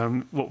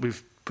what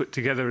we've put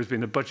together has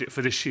been a budget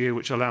for this year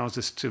which allows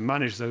us to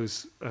manage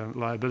those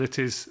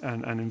liabilities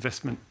and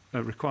investment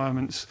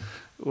requirements,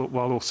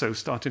 while also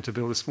starting to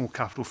build a small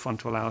capital fund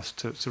to allow us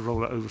to roll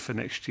that over for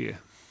next year.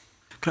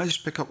 Can I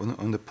just pick up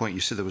on the point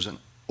you said there was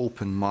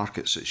open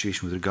market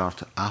situation with regard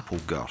to apple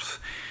girth.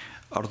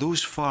 Are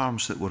those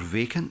farms that were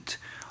vacant,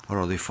 or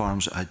are they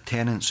farms that had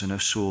tenants? And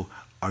if so,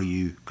 are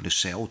you going to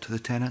sell to the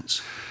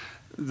tenants?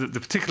 The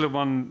particular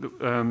one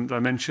that I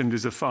mentioned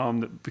is a farm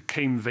that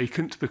became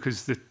vacant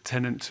because the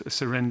tenant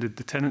surrendered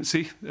the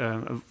tenancy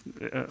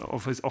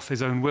off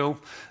his own will.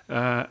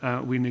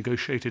 We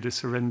negotiated a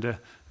surrender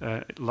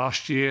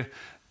last year.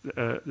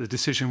 The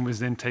decision was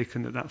then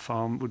taken that that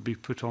farm would be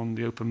put on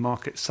the open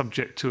market,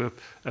 subject to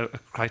a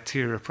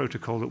criteria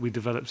protocol that we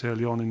developed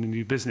early on in the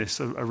new business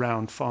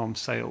around farm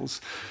sales.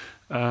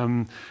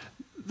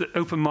 The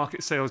open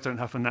market sales don't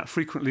happen that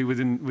frequently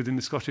within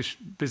the Scottish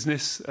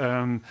business.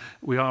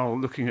 We are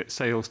looking at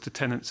sales to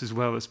tenants as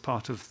well as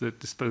part of the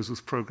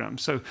disposals programme.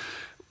 So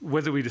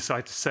whether we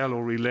decide to sell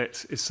or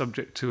relet is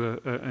subject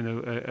to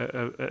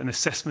an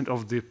assessment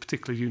of the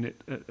particular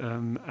unit,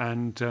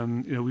 and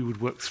we would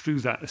work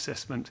through that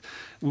assessment.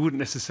 We wouldn't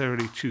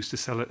necessarily choose to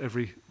sell it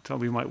every time.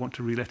 We might want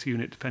to relet a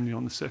unit depending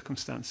on the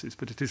circumstances,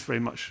 but it is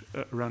very much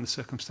around the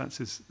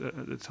circumstances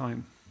at the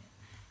time.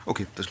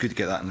 Okay, that's good to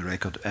get that in the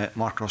record.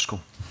 Mark Roscoe.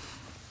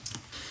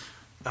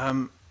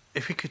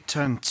 If we could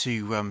turn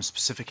to a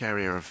specific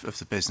area of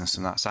the business,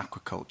 and that's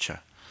aquaculture.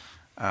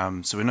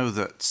 So we know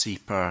that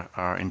SEPA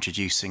are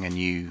introducing a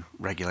new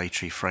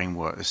regulatory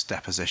framework, this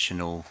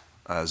depositional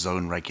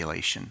zone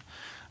regulation,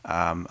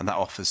 and that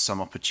offers some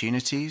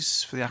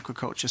opportunities for the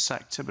aquaculture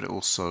sector, but it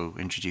also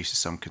introduces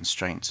some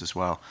constraints as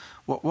well.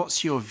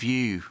 What's your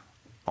view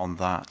on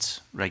that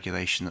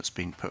regulation that's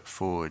been put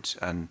forward,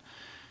 and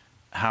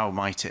how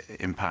might it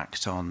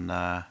impact on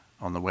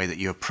the way that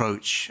you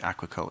approach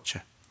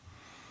aquaculture?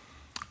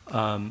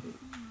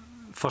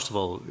 First of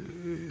all,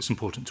 it's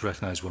important to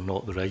recognise we're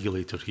not the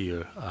regulator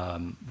here,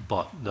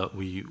 but that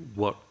we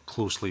work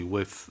closely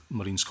with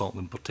Marine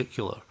Scotland in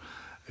particular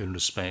in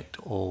respect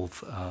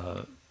of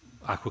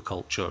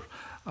aquaculture,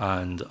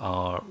 and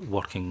are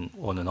working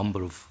on a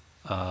number of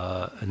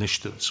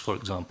initiatives, for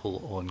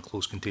example, on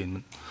close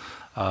containment,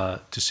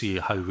 to see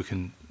how we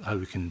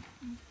can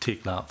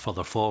take that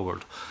further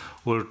forward.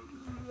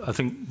 I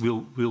think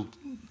we'll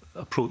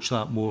approach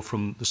that more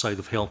from the side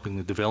of helping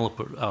the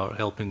developer, or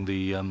helping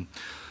the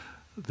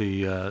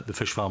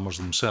fish farmers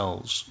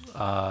themselves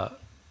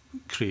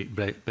create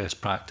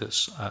best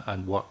practice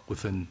and work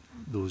within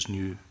those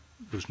new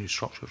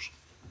structures.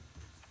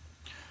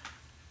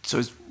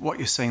 So what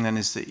you're saying then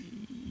is that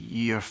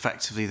you're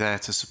effectively there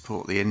to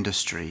support the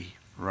industry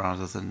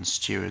rather than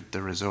steward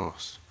the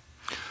resource?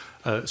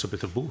 It's a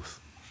bit of both.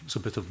 It's a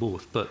bit of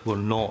both, but we're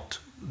not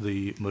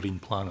the marine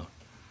planner.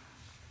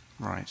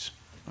 Right.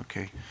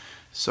 Okay.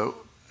 So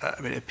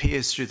it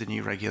appears through the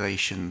new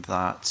regulation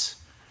that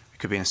we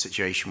could be in a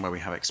situation where we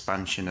have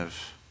expansion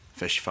of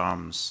fish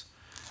farms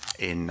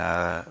in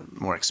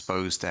more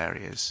exposed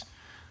areas,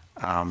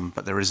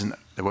 but there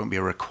won't be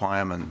a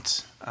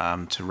requirement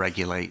to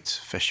regulate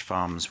fish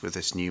farms with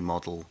this new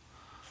model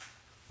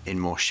in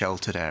more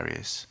sheltered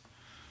areas.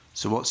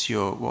 So what's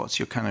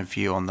your kind of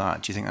view on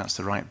that? Do you think that's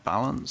the right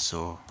balance,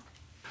 or?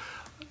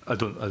 I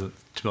don't,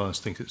 to be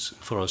honest, think it's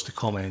for us to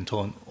comment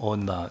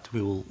on that.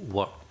 We will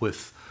work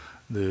with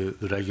the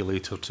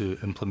regulator to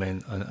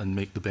implement and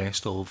make the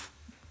best of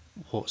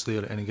what's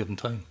there at any given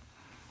time.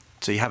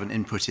 So you haven't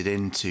inputted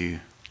into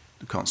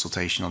the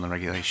consultation on the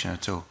regulation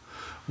at all?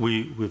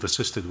 We've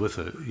assisted with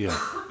it, yeah.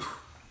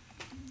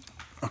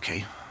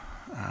 Okay.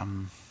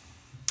 Can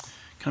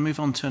I move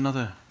on to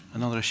another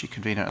issue,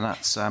 convener, and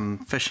that's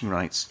fishing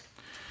rights.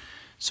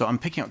 So I'm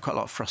picking up quite a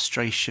lot of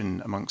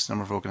frustration amongst a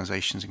number of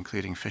organisations,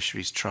 including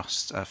fisheries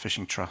trusts,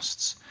 fishing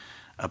trusts,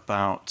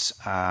 about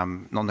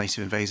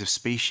non-native invasive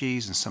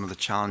species and some of the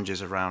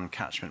challenges around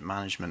catchment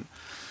management.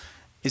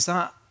 Is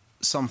that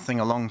something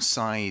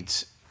alongside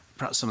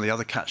perhaps some of the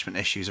other catchment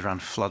issues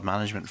around flood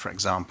management, for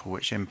example,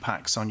 which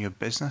impacts on your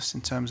business in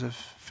terms of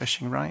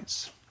fishing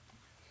rights?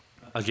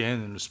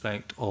 Again, in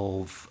respect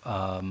of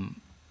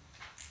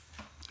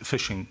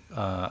fishing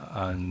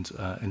and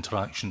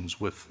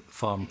interactions with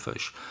farm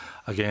fish,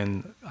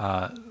 again,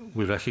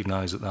 we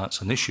recognise that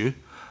that's an issue,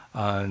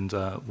 and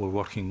we're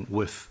working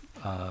with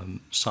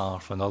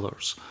SARF and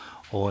others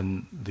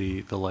on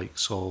the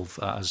likes of,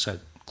 as I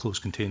said, close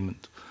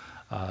containment,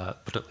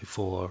 particularly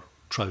for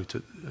trout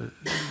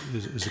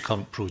is the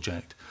current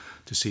project,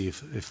 to see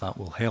if that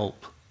will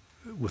help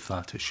with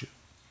that issue.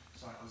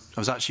 I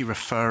was actually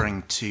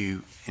referring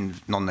to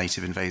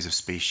non-native invasive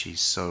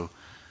species. So,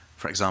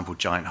 for example,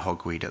 giant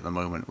hogweed at the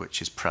moment,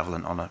 which is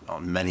prevalent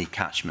on many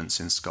catchments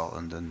in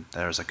Scotland, and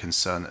there is a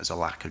concern that there's a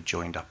lack of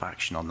joined-up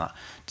action on that.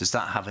 Does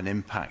that have an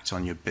impact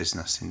on your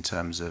business in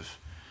terms of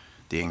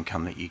the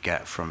income that you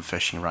get from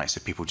fishing rights,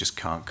 if people just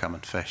can't come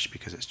and fish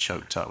because it's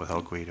choked up with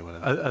hogweed or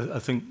whatever? I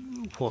think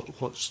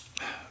what's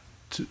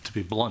to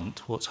be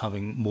blunt, what's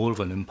having more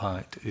of an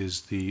impact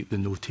is the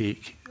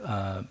no-take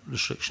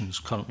restrictions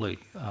currently,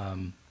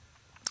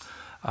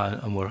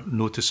 and we're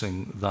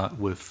noticing that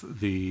with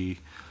the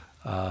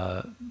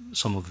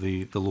some of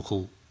the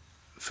local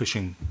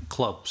fishing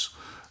clubs,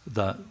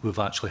 that we've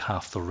actually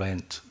halved the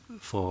rent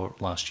for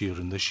last year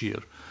and this year,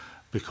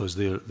 because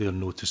they're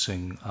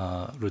noticing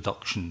a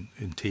reduction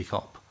in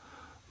take-up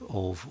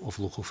of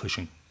local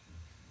fishing.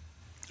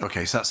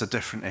 Okay, so that's a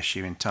different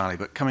issue entirely.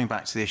 But coming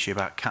back to the issue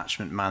about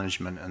catchment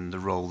management and the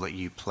role that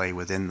you play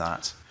within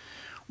that,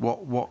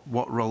 what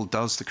role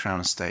does the Crown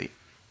Estate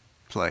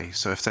play?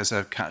 So if there's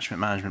a catchment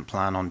management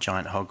plan on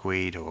giant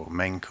hogweed or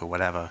mink or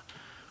whatever,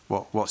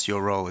 what's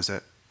your role? Is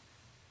it?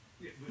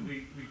 Yeah,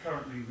 we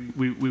currently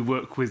we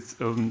work with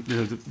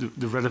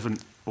the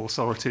relevant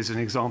authorities. An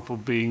example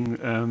being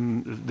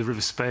the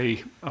River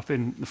Spey up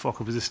in the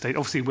Fochabers Estate.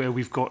 Obviously, where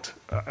we've got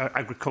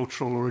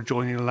agricultural or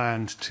adjoining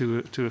land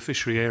to a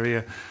fishery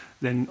area,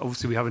 then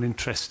obviously we have an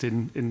interest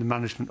in the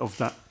management of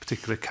that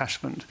particular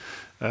catchment.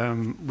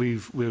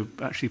 We're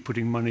actually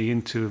putting money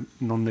into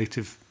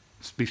non-native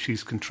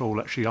species control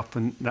actually up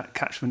in that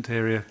catchment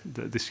area.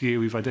 This year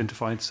we've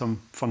identified some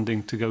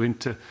funding to go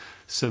into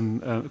some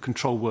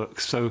control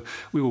work. So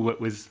we will work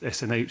with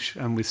SNH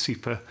and with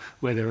SEPA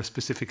where there are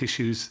specific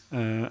issues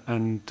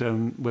and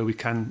where we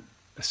can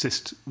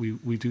assist,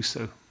 we do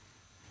so.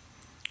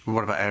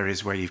 What about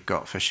areas where you've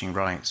got fishing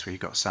rights, where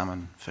you've got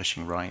salmon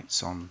fishing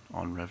rights on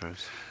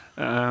rivers?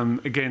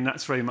 Again,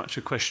 that's very much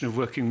a question of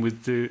working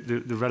with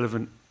the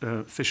relevant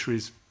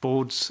fisheries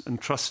boards and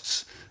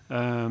trusts,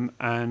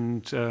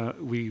 and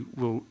we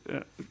will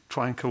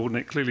try and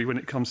coordinate clearly when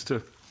it comes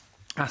to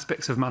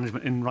aspects of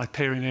management in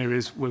riparian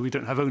areas where we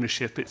don't have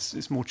ownership.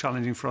 It's more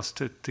challenging for us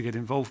to get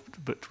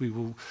involved, but we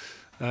will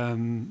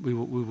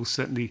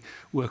certainly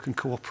work and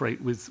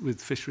cooperate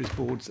with fisheries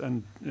boards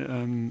and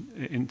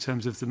in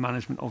terms of the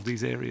management of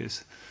these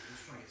areas.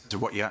 So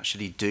what you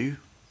actually do?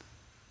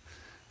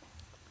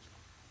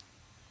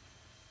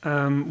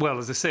 Well,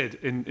 as I said,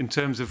 in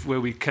terms of where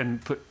we can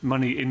put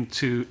money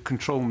into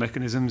control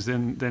mechanisms,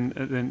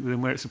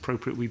 then where it's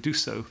appropriate, we do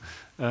so.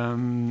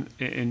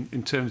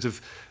 In terms of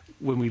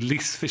when we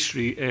lease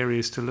fishery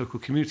areas to local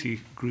community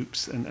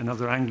groups and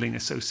other angling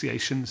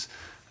associations,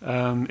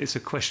 it's a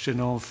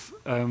question of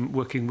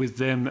working with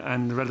them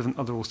and the relevant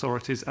other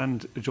authorities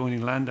and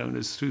adjoining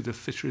landowners through the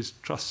fisheries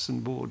trusts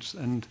and boards,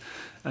 and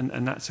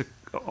that's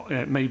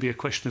it may be a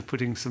question of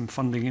putting some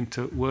funding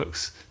into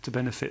works to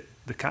benefit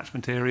the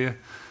catchment area,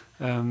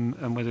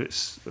 and whether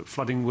it's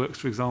flooding works,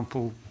 for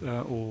example,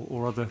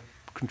 or other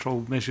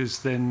control measures,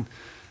 then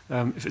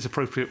if it's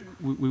appropriate,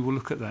 we will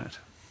look at that.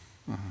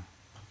 Mm-hmm.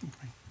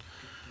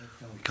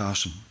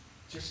 Carson.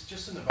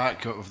 Just in the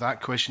back of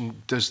that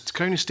question, does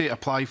Crown Estate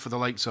apply for the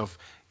likes of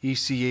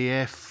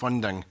ECAF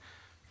funding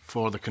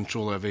for the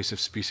control of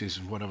invasive species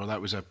and whatever? That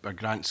was a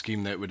grant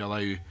scheme that would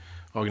allow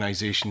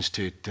organisations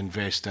to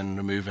invest in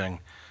removing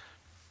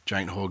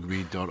giant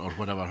hogweed or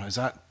whatever. Is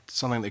that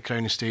something that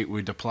Crown Estate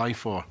would apply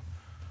for?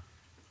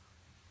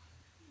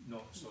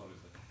 Not historically.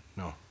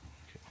 No.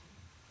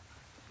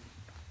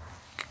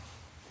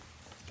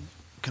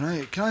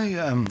 Okay. Can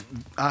I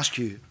ask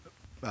you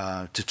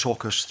to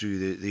talk us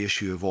through the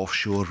issue of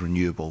offshore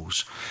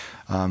renewables?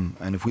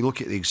 And if we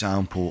look at the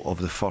example of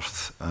the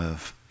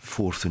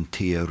Forth and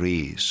Tay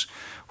arrays,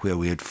 where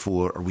we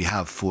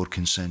have four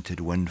consented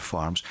wind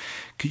farms,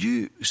 could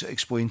you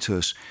explain to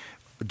us,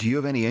 do you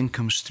have any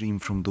income stream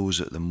from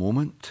those at the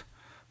moment?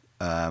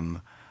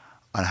 And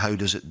how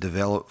does it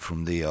develop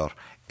from there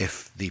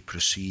if they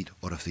proceed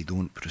or if they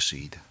don't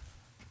proceed?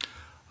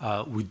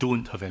 We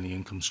don't have any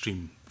income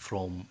stream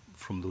from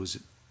those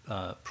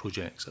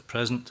projects at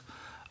present.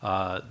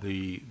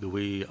 The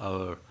way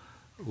our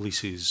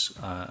leases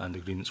and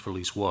agreements for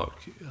lease work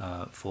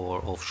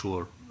for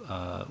offshore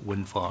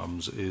wind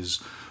farms is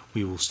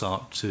we will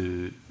start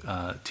to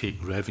take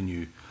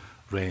revenue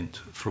rent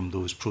from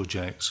those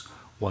projects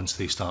once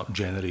they start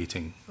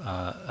generating,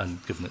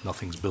 and given that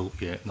nothing's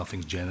built yet,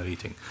 nothing's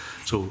generating.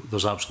 So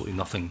there's absolutely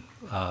nothing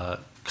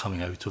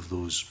coming out of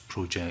those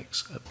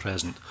projects at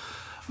present.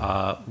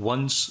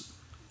 Once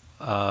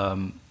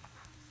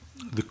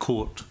the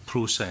court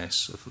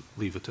process, if we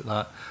leave it at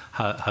that,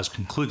 has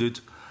concluded,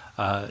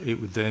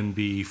 it would then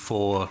be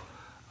for,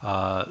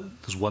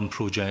 there's one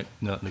project,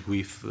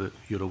 Nertnagweith, that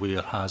you're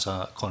aware has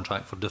a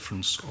contract for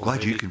difference already.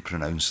 Glad you can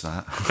pronounce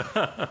that.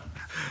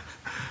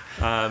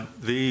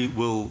 They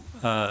will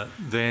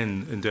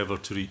then endeavour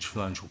to reach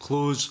financial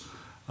close,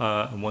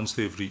 and once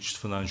they've reached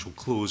financial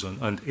close,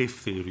 and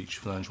if they reach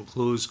financial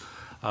close,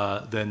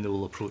 then they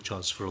will approach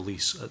us for a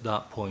lease. At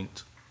that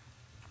point,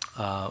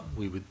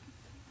 we would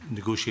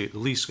negotiate the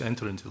lease,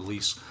 enter into the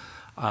lease,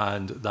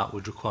 and that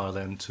would require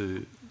them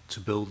to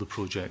build the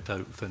project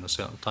out within a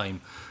certain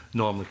time.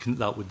 Normally,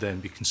 that would then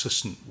be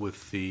consistent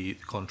with the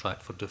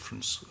contract for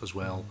difference as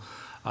well.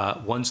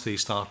 Once they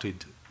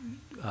started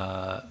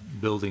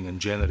building and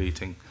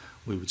generating,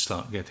 we would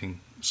start getting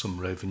some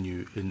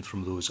revenue in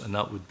from those, and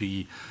that would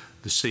be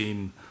the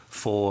same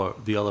for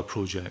the other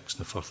projects,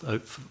 the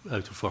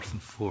out of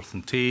Forth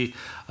and Tay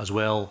as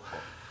well,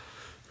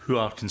 who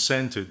are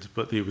consented,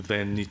 but they would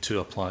then need to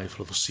apply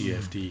for the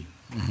CFD.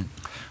 Mm-hmm.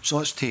 So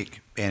let's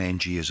take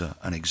NNG as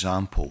an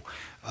example.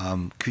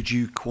 Could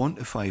you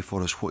quantify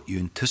for us what you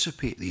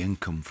anticipate the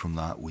income from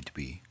that would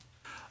be?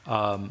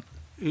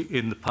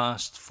 In the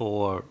past,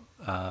 for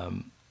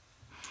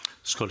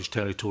Scottish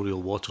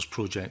Territorial Waters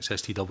projects,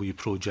 STW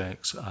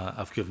projects.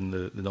 I've given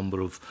the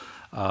number of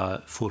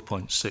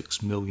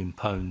 £4.6 million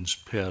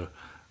per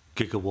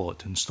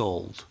gigawatt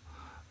installed,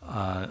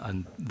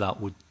 and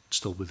that would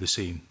still be the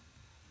same.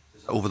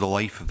 Over the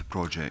life of the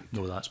project?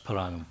 No, that's per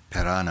annum.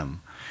 Per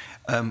annum.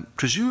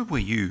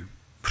 Presumably you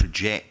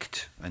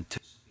project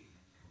anticipating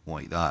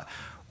like that.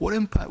 What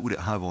impact would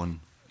it have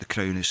on the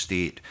Crown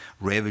Estate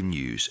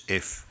revenues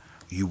if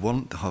you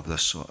weren't to have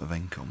this sort of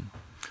income?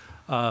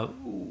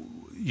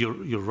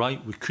 You're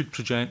right, we could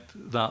project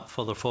that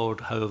further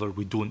forward. However,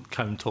 we don't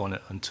count on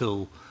it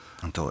until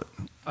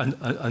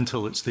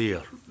it's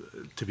there,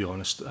 to be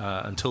honest,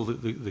 until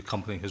the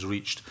company has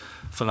reached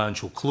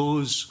financial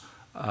close.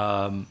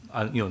 And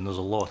you know, there's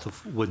a lot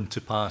of wind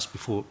to pass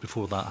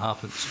before that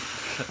happens.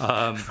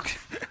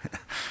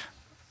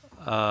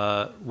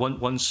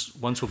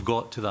 Once we've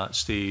got to that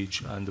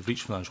stage and they've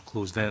reached financial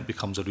close, then it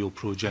becomes a real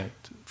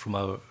project from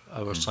our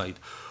side.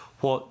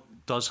 What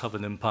does have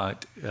an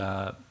impact,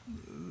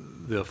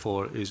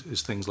 therefore,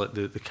 is things like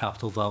the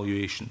capital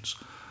valuations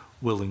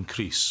will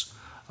increase.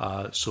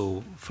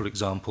 So, for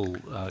example,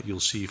 you'll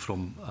see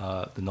from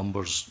the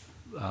numbers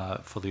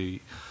for the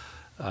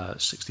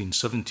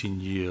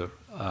 16-17 year,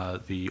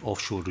 the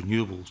offshore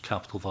renewables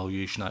capital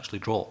valuation actually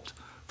dropped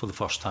for the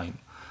first time.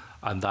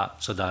 And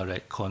that's a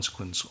direct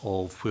consequence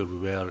of where we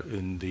were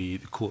in the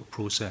court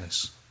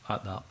process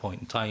at that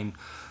point in time.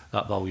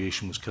 That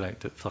valuation was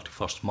correct at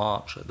 31st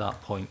March. At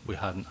that point, we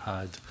hadn't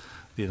had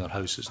the Inner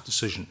House's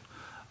decision.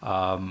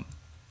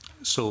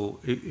 So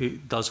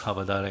it does have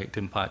a direct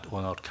impact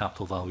on our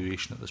capital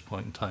valuation at this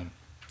point in time.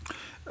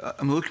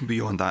 I'm looking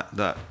beyond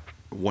that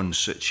one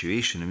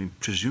situation. I mean,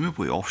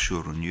 presumably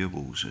offshore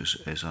renewables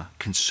is a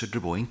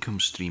considerable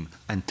income stream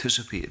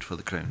anticipated for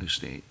the Crown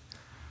Estate.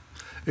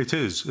 It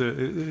is.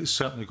 It's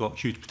certainly got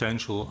huge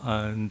potential,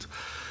 and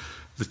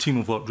the team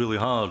have worked really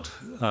hard,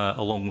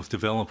 along with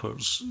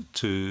developers,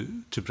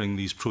 to bring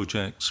these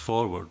projects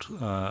forward.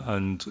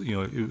 And you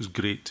know, it was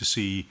great to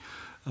see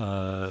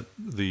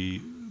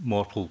the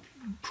Morpeth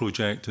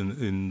project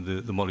in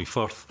the Moray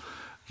Firth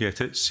get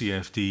its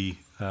CFD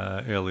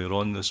earlier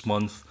on this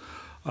month.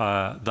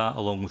 That,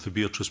 along with the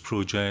Beatrice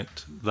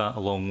project, that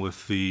along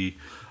with the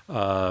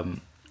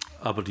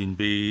Aberdeen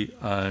Bay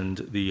and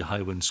the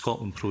Highwind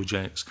Scotland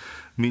projects,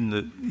 mean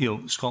that, you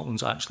know,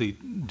 Scotland's actually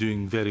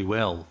doing very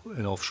well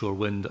in offshore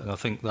wind, and I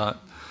think that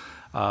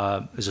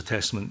is a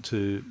testament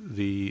to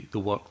the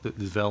work that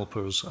the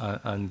developers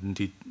and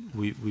indeed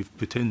we've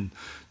put in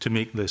to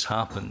make this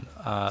happen.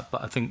 But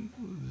I think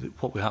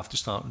what we have to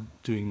start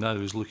doing now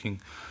is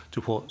looking to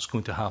what's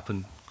going to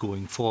happen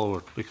going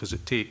forward, because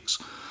it takes,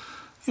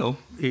 you know,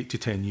 8 to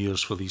 10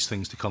 years for these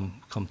things to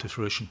come to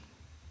fruition.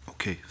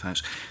 Okay,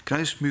 thanks. Can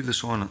I just move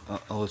this on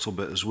a little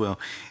bit as well?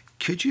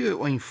 Could you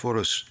outline for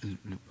us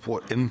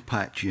what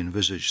impact you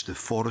envisage the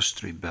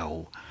forestry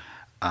bill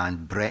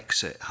and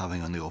Brexit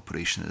having on the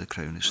operation of the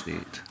Crown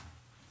Estate?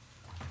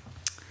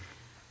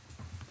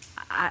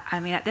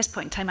 I mean, at this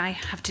point in time, I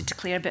have to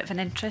declare a bit of an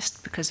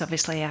interest because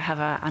obviously I have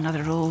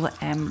another role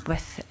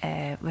with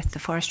the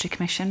Forestry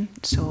Commission,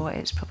 so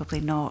it's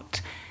probably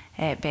not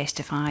best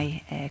if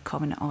I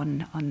comment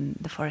on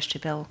the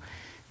forestry bill.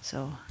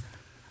 So,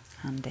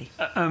 Andy.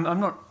 I'm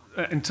not.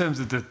 In terms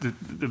of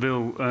the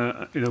bill,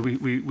 you know,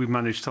 we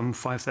manage some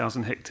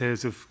 5,000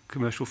 hectares of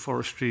commercial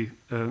forestry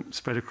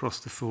spread across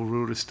the 4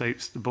 rural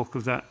estates. The bulk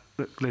of that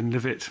at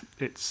Glenlivet.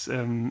 It's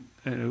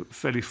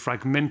fairly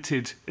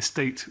fragmented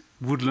estate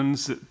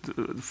woodlands,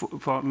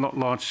 not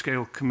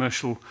large-scale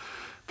commercial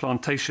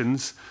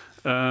plantations.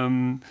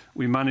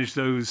 We manage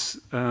those,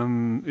 you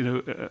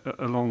know,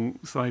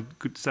 alongside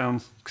good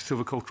sound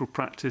silvicultural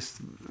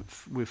practice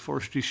with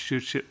Forestry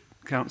Stewardship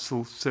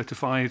Council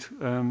certified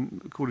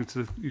according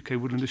to the UK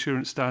Woodland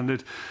Assurance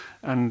Standard,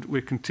 and we're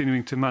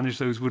continuing to manage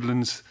those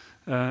woodlands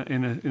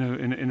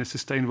in a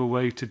sustainable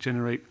way to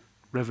generate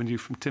revenue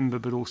from timber,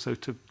 but also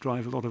to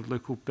drive a lot of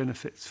local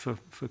benefits for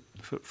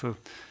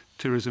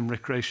tourism,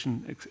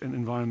 recreation, and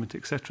environment,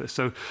 etc.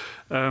 So,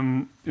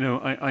 you know,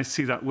 I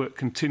see that work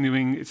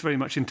continuing. It's very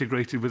much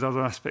integrated with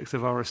other aspects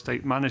of our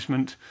estate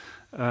management.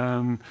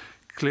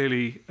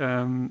 Clearly,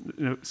 you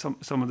know,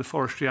 some of the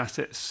forestry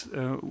assets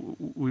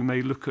we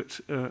may look at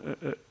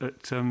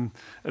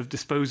of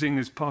disposing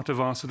as part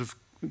of our sort of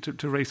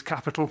to raise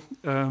capital.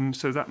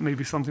 So that may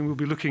be something we'll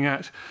be looking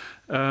at.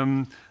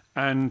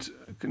 And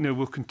you know,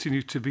 we'll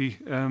continue to be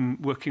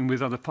working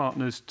with other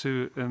partners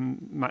to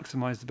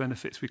maximise the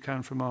benefits we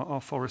can from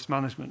our forest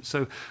management.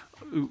 So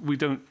we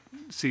don't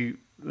see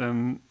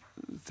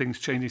things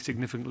changing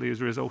significantly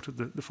as a result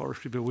of the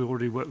forestry bill. We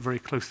already work very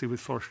closely with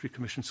Forestry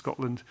Commission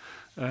Scotland,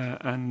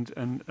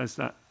 and as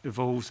that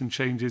evolves and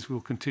changes,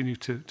 we'll continue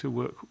to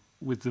work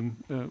with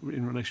them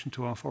in relation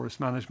to our forest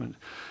management.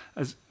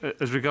 As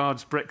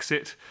regards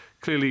Brexit,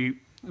 clearly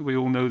we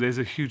all know there's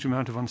a huge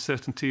amount of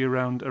uncertainty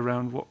around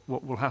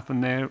what will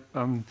happen there.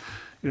 You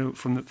know,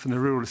 from the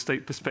rural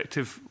estate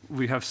perspective,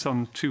 we have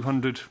some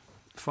 200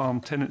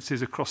 farm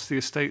tenancies across the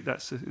estate.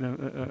 That's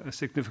a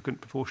significant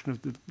proportion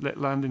of the let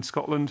land in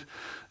Scotland.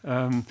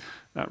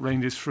 That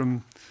ranges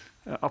from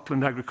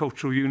upland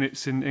agricultural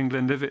units in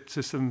Glenlivet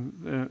to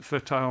some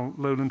fertile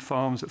lowland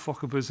farms at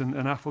Fochabers and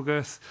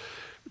Applegirth.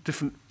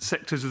 Different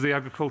sectors of the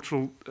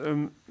agricultural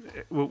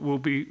will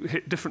be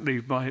hit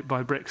differently by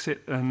Brexit,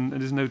 and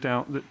there's no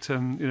doubt that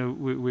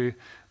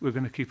we're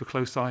going to keep a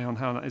close eye on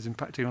how that is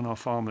impacting on our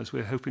farmers.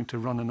 We're hoping to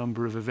run a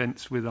number of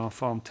events with our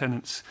farm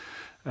tenants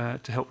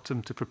to help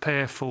them to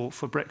prepare for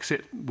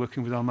Brexit,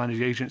 working with our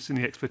managing agents and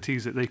the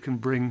expertise that they can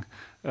bring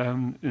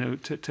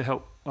to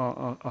help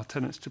our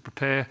tenants to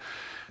prepare.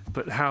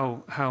 But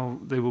how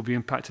they will be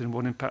impacted and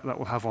what impact that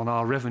will have on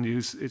our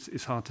revenues,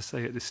 it's hard to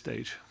say at this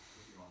stage.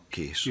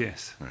 Case.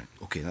 Yes. Right.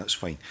 Okay, that's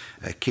fine.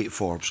 Kate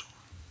Forbes.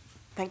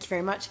 Thank you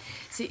very much.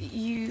 So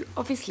you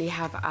obviously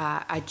have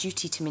a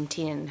duty to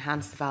maintain and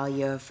enhance the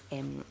value of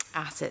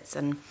assets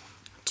and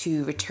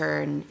to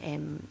return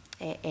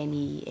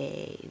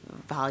any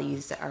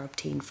values that are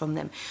obtained from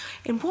them.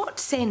 In what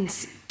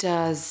sense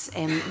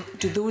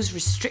do those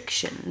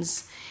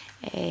restrictions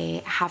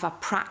have a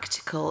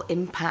practical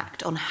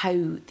impact on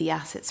how the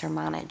assets are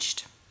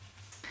managed?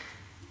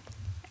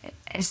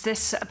 Is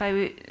this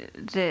about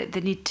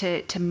the need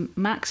to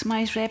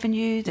maximise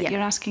revenue that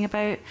you're asking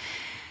about?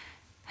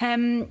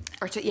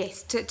 Or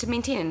to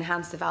maintain and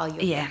enhance the value of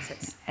the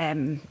assets.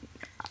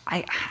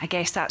 I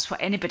guess that's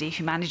what anybody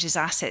who manages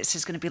assets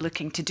is going to be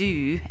looking to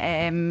do.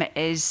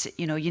 Is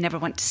you never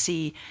want to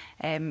see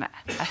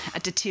a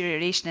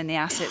deterioration in the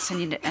assets,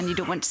 and you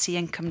don't want to see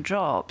income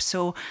drop.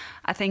 So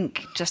I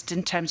think just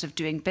in terms of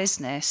doing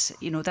business,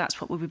 that's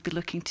what we would be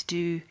looking to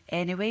do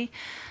anyway.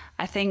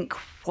 I think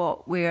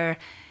what we're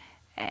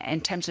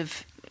in terms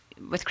of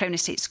with Crown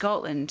Estate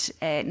Scotland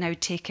now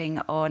taking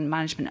on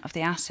management of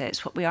the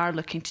assets, what we are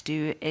looking to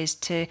do is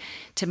to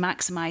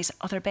maximise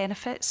other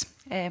benefits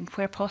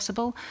where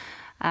possible,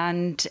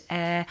 and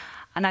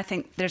I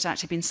think there's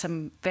actually been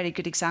some very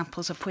good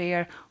examples of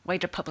where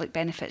wider public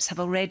benefits have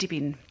already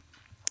been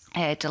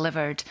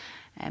delivered.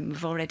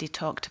 We've already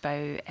talked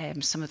about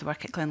some of the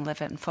work at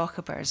Glenlivet and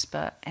Fochabers,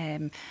 but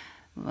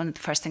one of the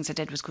first things I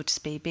did was go to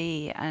Spey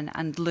Bay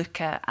and look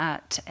at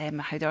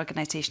how the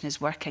organisation is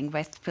working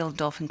with Whale and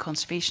Dolphin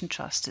Conservation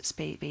Trust at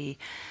Spey Bay.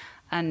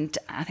 And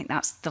I think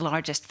that's the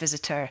largest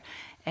visitor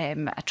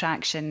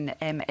attraction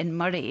in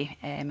Murray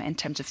in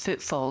terms of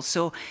footfall.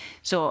 So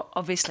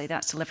obviously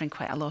that's delivering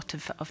quite a lot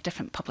of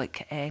different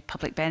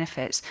public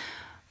benefits.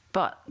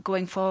 But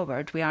going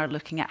forward, we are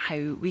looking at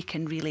how we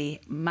can really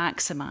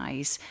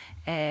maximise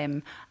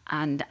and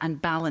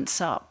balance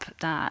up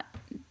that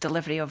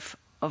delivery of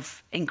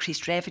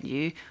increased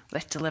revenue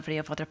with delivery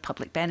of other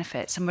public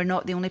benefits. And we're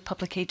not the only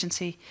public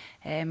agency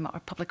or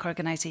public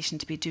organisation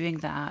to be doing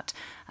that.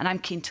 And I'm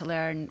keen to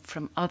learn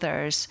from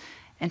others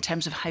in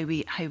terms of how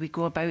we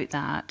go about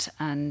that.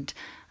 And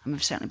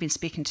we've certainly been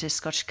speaking to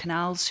Scottish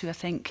Canals, who I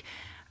think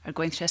are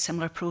going through a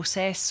similar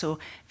process. So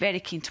very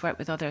keen to work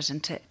with others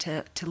and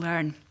to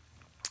learn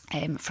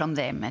from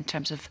them in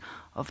terms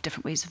of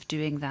different ways of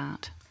doing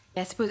that.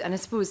 Yeah, I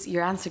suppose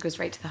your answer goes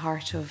right to the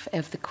heart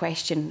of the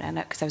question, and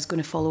because I was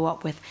going to follow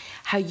up with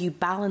how you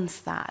balance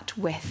that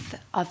with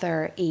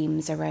other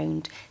aims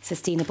around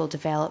sustainable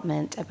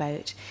development,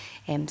 about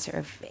sort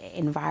of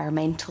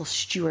environmental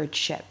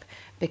stewardship,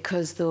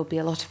 because there will be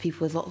a lot of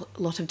people with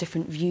a lot of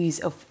different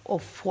views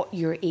of what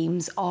your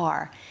aims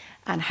are,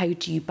 and how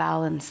do you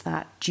balance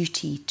that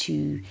duty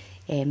to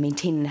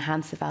maintain and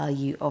enhance the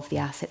value of the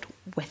asset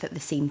with at the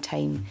same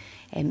time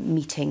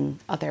meeting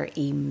other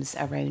aims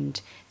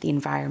around the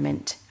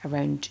environment,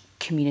 around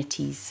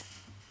communities?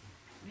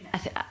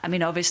 I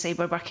mean, obviously,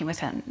 we're working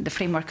within the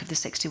framework of the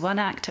 61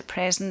 Act at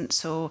present,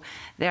 so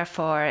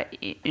therefore,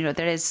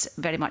 there is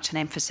very much an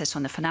emphasis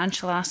on the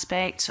financial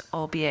aspect,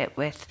 albeit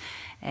with,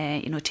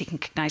 taking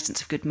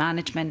cognizance of good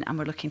management, and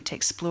we're looking to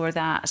explore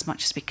that as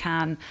much as we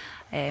can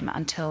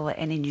until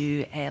any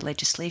new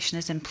legislation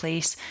is in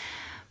place.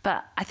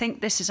 But I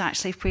think this is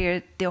actually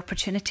where the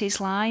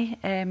opportunities lie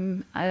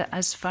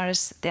as far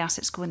as the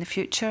assets go in the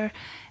future.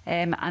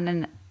 And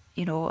then,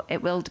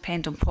 it will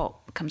depend on what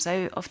comes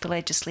out of the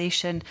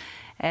legislation.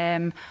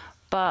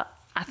 But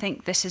I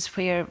think this is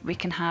where we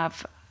can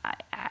have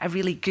a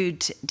really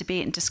good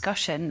debate and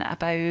discussion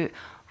about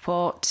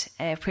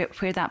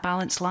where that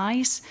balance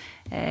lies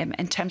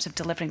in terms of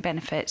delivering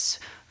benefits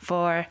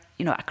for,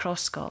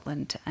 across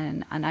Scotland.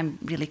 And I'm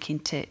really keen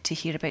to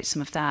hear about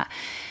some of that.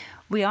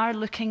 We are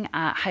looking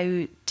at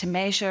how to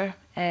measure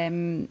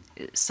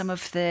some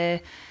of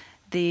the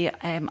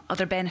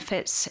other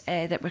benefits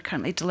that we're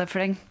currently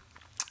delivering.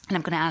 And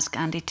I'm going to ask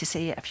Andy to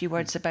say a few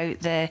words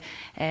about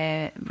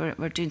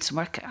we're doing some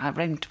work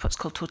around what's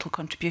called total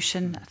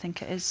contribution, I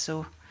think it is.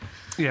 So,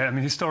 yeah, I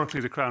mean,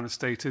 historically, the Crown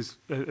Estate has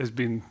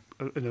been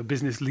a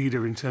business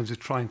leader in terms of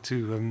trying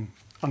to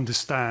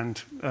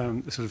understand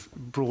the sort of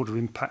broader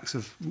impacts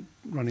of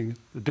running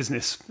the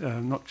business,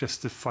 not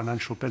just the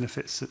financial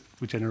benefits that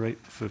we generate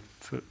for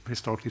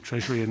historically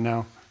Treasury and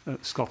now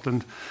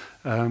Scotland,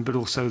 but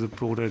also the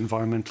broader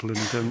environmental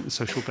and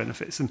social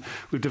benefits. And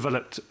we've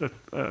developed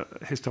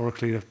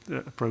historically a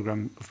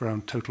programme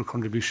around total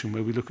contribution,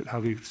 where we look at how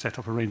we set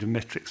up a range of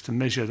metrics to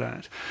measure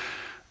that.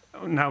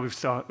 now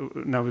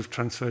we've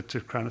transferred to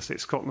Crown Estate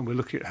Scotland, we're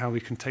looking at how we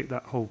can take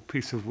that whole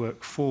piece of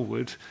work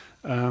forward.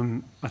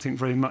 I think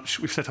very much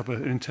we've set up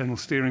an internal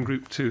steering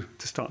group to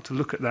start to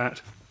look at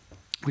that.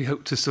 We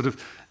hope to sort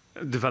of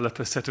develop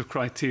a set of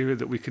criteria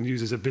that we can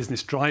use as a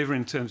business driver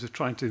in terms of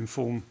trying to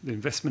inform the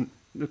investment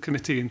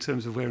committee in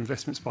terms of where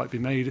investments might be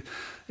made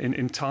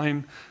in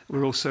time.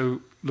 We're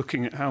also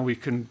looking at how we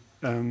can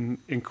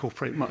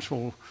incorporate much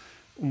more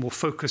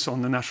focus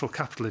on the natural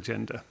capital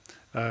agenda.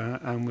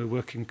 And we're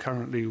working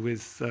currently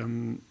with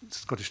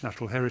Scottish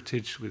Natural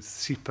Heritage, with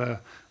SEPA,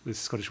 with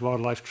Scottish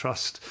Wildlife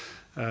Trust,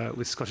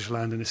 with Scottish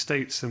Land and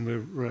Estates, and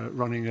we're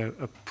running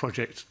a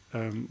project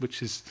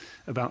which is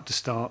about to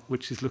start,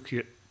 which is looking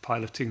at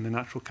piloting the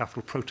natural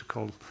capital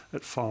protocol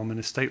at farm and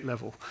estate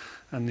level.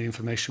 And the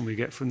information we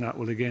get from that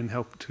will again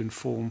help to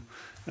inform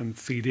and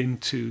feed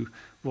into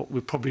what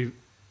we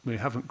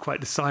haven't quite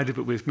decided,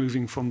 but we're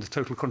moving from the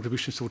total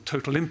contributions to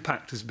total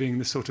impact as being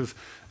the sort of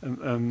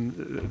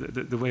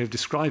the way of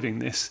describing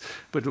this.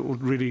 But it will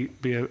really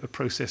be a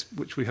process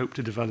which we hope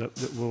to develop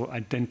that will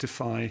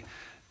identify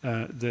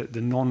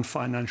the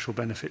non-financial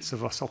benefits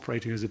of us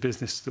operating as a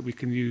business that we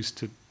can use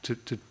to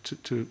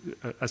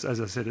as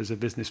I said, as a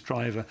business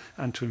driver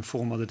and to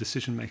inform other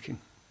decision making.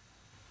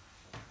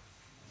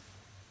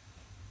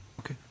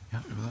 Okay,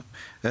 yeah, over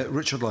that.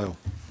 Richard Lyle.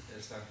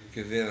 Yes, thank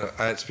you.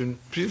 It's been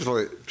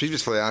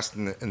previously asked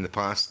in the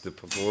past the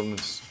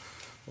performance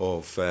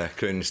of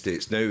Crown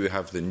Estates. Now we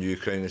have the new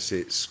Crown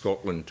Estates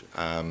Scotland.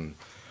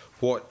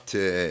 What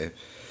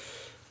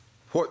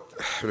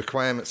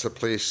requirements are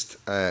placed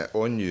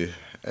on you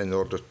in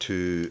order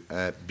to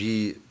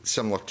be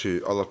similar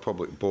to other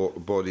public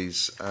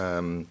bodies?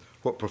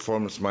 What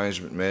performance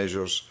management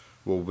measures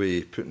will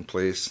be put in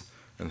place,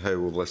 and how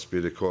will this be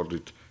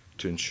recorded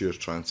to ensure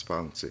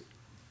transparency?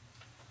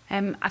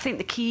 I think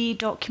the key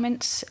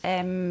documents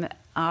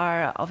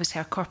are obviously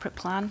our corporate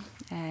plan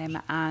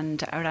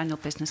and our annual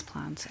business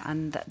plans,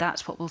 and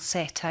that's what will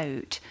set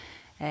out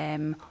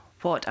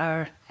what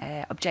our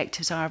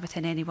objectives are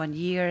within any 1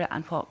 year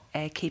and what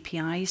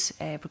KPIs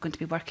we're going to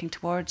be working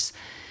towards.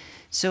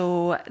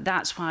 So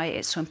that's why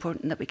it's so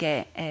important that we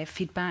get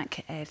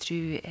feedback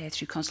through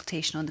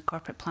consultation on the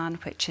corporate plan,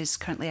 which is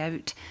currently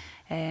out,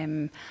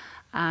 and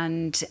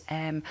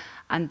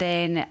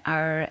then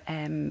our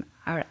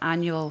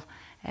annual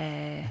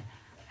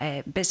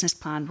business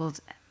plan will.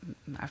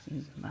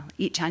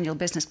 Each annual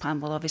business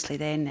plan will obviously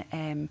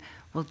then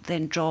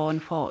draw on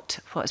what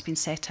has been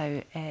set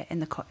out in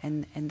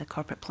the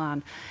corporate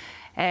plan.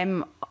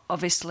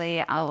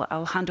 Obviously,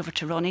 I'll hand over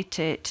to Ronnie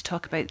to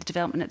talk about the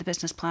development of the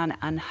business plan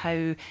and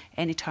how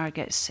any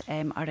targets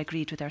are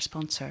agreed with our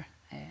sponsor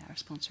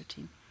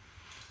team.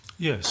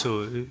 Yeah,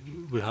 so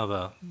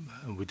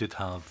we did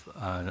have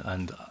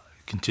and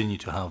continue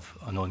to have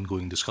an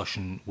ongoing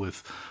discussion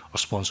with our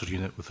sponsor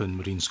unit within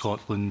Marine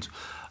Scotland.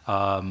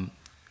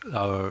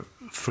 Our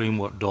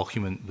framework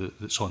document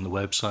that's on the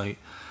website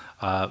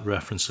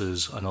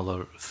references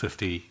another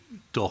 50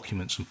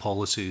 documents and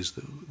policies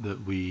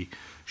that we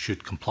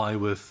should comply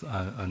with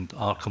and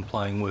are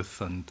complying with,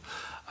 and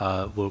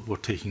we're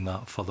taking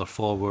that further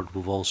forward.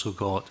 We've also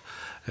got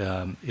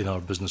in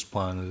our business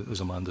plan, as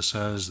Amanda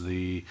says,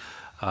 the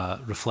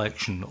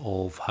reflection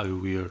of how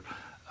we're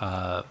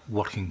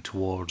working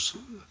towards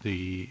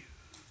the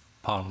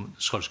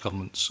Scottish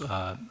Government's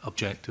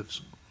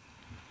objectives.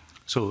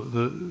 So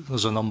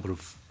there's a number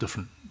of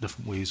different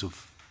ways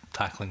of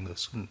tackling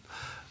this and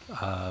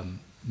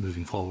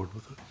moving forward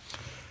with it.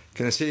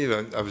 Can I say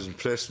I was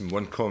impressed in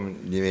one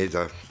comment you made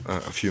a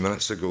few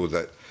minutes ago,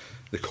 that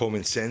the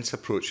common sense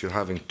approach you're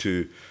having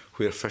to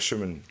where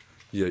fishermen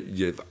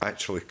you've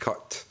actually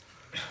cut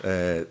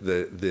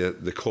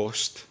the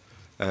cost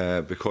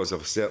because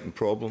of a certain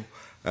problem.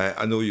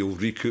 I know you'll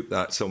recoup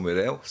that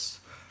somewhere else,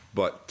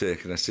 but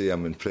can I say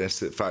I'm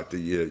impressed at the fact that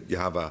you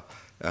have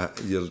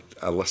you're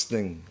a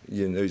listening.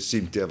 You now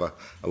seem to have a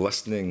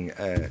listening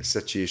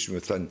situation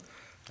within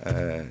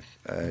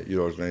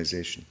your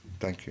organisation.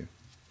 Thank you.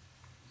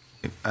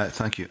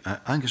 Thank you.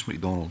 Angus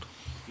MacDonald.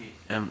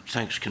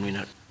 Thanks,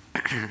 Convener.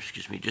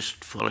 Excuse me.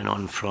 Just following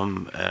on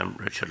from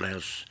Richard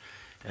Lyle's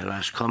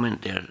last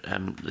comment there,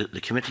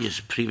 the committee has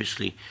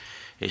previously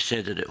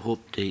said that it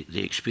hoped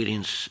the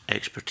experience,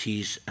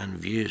 expertise and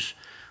views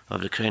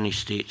of the Crown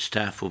Estate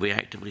staff will be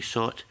actively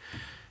sought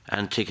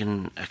and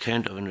taken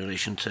account of in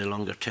relation to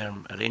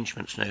longer-term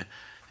arrangements. Now,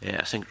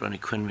 I think Ronnie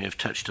Quinn may have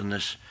touched on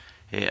this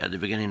at the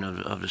beginning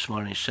of this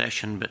morning's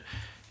session, but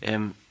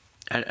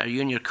are you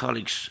and your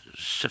colleagues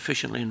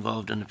sufficiently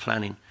involved in the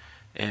planning,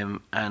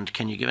 and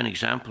can you give an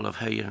example of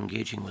how you're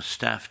engaging with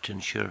staff to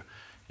ensure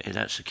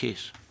that's the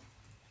case?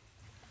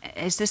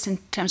 Is this in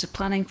terms of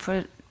planning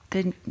for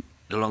the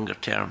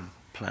longer-term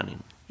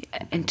planning?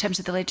 In terms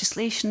of the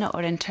legislation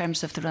or in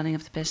terms of the running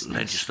of the business?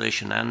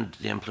 Legislation and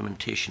the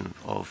implementation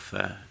of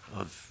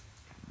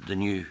the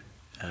new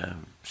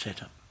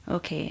setup.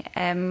 Okay.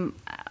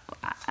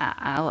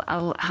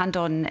 I'll hand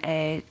on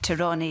to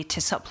Ronnie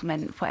to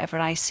supplement whatever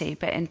I say.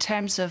 But in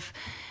terms of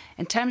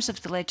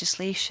the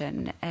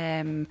legislation,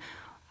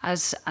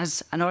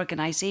 as an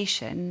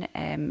organisation,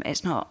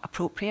 it's not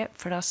appropriate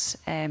for us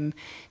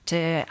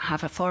to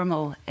have a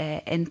formal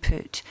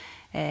input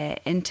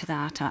into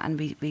that, and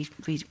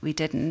we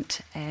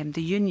didn't.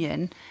 The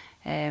union,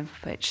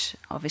 which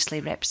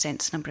obviously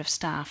represents a number of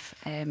staff,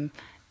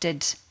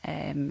 did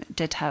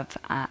have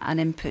an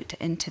input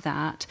into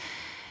that.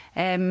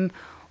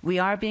 We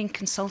are being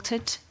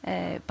consulted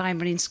by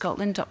Marine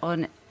Scotland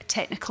on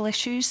technical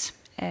issues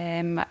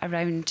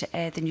around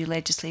the new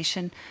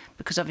legislation,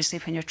 because obviously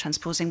when you're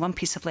transposing one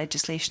piece of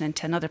legislation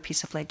into another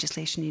piece of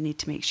legislation, you need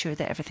to make sure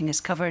that everything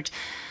is covered.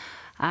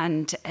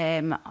 And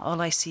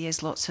all I see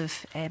is lots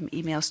of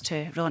emails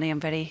to Ronnie on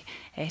very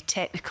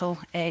technical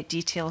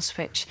details,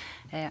 which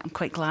I'm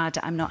quite glad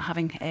I'm not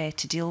having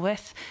to deal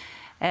with.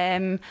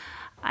 In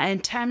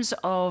terms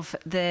of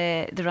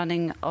the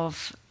running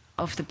of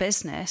the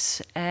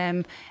business,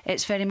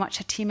 it's very much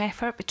a team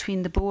effort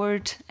between the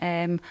board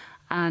and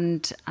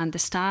the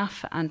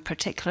staff, and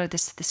particularly the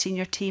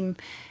senior team.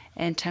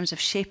 In terms of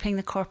shaping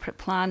the corporate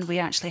plan, we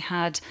actually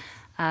had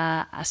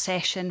a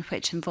session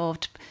which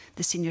involved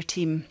the senior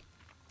team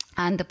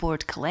and the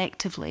board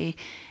collectively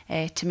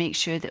to make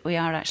sure that we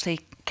are actually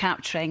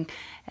capturing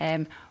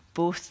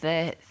both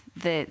the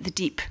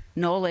deep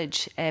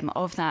knowledge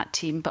of that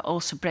team, but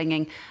also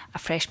bringing a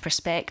fresh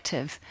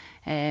perspective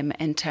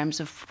in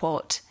terms of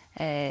what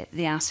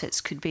the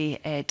assets could be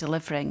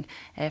delivering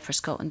for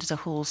Scotland as a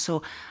whole.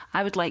 So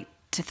I would like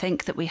to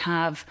think that we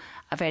have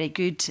a very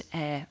good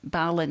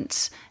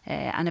balance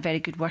and a very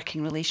good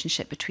working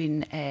relationship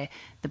between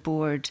the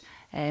board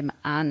and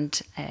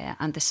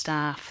the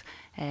staff,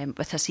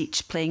 with us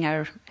each playing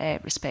our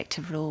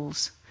respective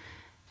roles.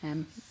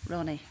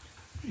 Ronnie?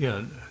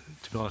 Yeah,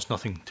 to be honest,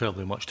 nothing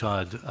terribly much to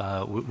add.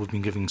 We've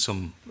been giving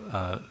some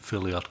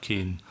fairly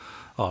arcane,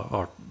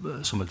 or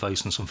some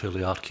advice on some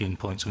fairly arcane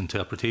points of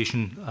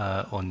interpretation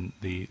on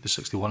the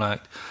 61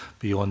 Act.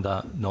 Beyond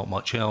that, not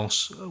much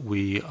else.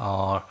 We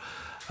are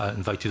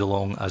invited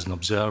along as an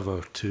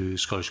observer to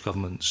Scottish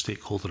Government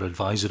Stakeholder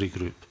Advisory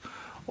Group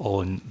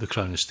on the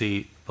Crown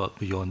Estate, but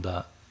beyond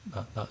that,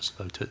 that's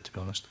about it, to be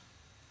honest.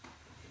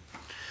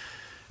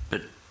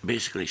 But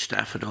basically,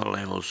 staff at all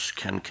levels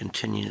can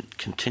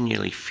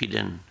continually feed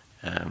in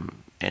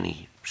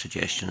any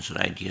suggestions or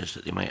ideas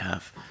that they might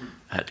have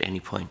at any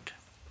point,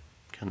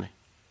 can they?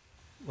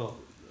 Well,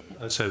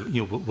 so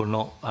we're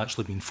not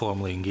actually being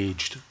formally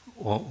engaged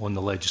on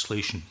the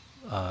legislation,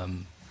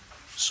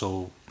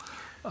 so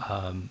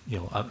I'm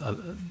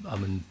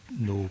in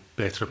no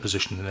better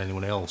position than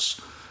anyone else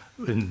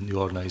in the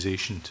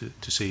organisation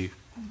to say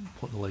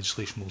what the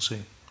legislation will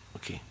say.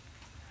 Okay.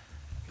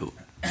 Oh,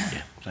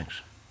 yeah.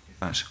 Thanks.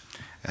 Thanks.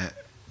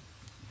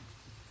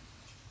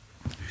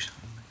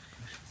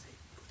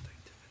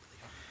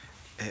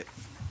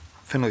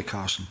 Finlay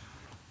Carson.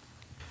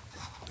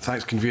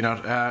 Thanks,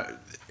 Convener.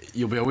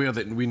 You'll be aware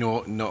that we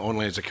not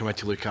only as a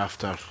committee look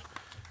after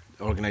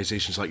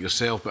organisations like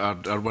yourself,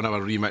 but one of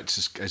our remits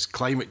is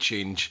climate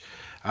change.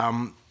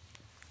 Can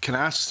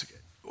I ask,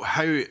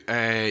 how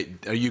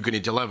are you going to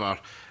deliver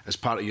as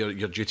part of your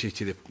duty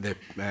to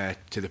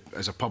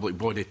as a public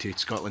body to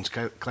Scotland's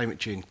climate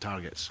change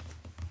targets?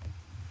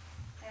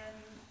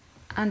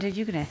 Andy, are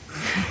you going to?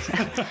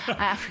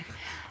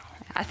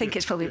 I think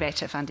it's probably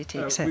better if Andy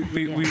takes it.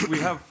 We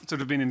have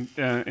sort of been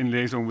in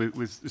liaison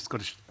with the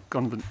Scottish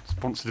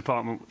Government-sponsored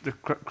department. The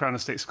Crown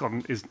Estate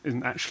Scotland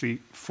isn't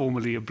actually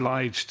formally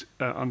obliged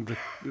under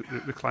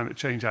the Climate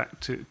Change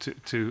Act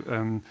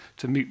to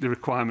meet the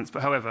requirements.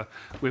 But however,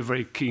 we're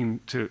very keen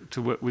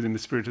to work within the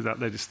spirit of that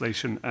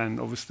legislation,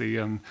 and obviously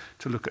to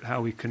look at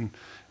how we can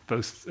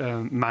both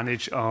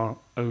manage our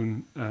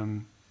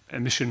own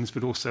emissions,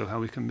 but also how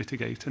we can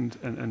mitigate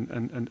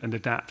and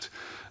adapt.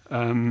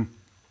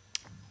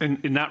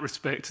 In that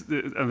respect,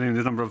 I mean,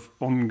 the number of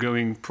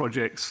ongoing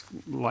projects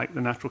like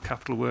the natural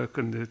capital work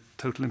and the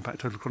total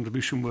impact, total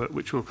contribution work,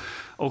 which will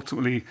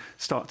ultimately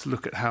start to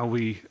look at how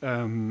we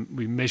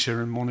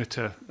measure and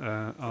monitor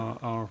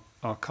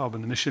our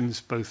carbon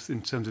emissions, both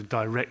in terms of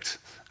direct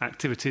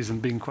activities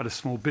and being quite a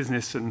small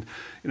business, and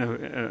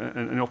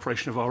an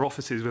operation of our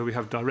offices where we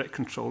have direct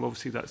control.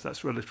 Obviously,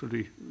 that's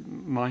relatively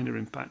minor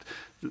impact.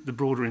 The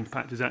broader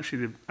impact is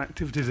actually the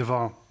activities of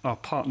our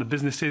partner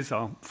businesses,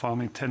 our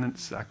farming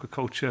tenants,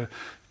 aquaculture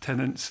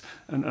tenants,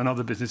 and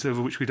other businesses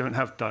over which we don't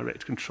have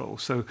direct control.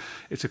 So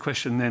it's a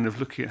question then of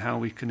looking at how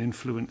we can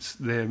influence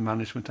their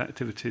management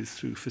activities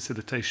through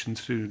facilitation,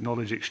 through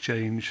knowledge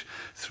exchange,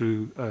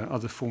 through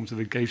other forms of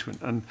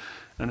engagement.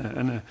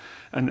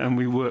 And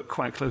we work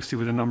quite closely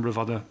with a number of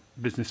other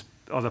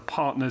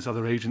partners,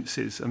 other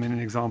agencies. I mean, an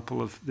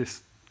example of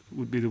this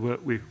would be the work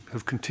we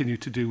have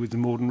continued to do with the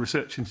Morden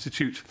Research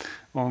Institute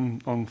on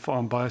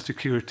farm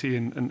biosecurity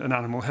and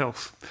animal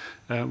health.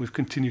 We've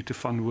continued to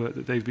fund work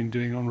that they've been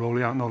doing on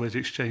rolling out knowledge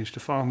exchange to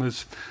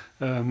farmers,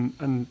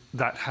 and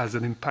that has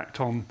an impact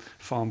on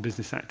farm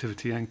business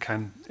activity and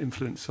can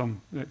influence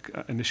some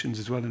emissions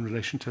as well in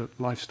relation to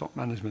livestock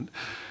management.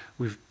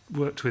 We've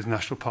worked with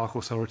National Park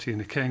Authority in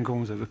the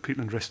Cairngorms over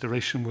peatland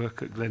restoration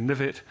work at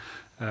Glenlivet.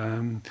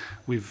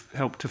 We've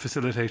helped to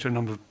facilitate a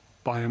number of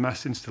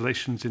biomass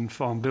installations in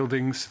farm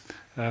buildings.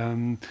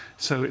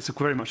 So it's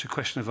very much a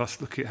question of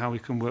us looking at how we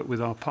can work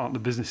with our partner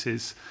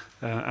businesses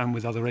and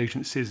with other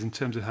agencies in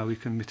terms of how we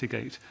can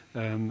mitigate,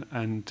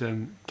 and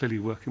clearly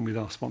working with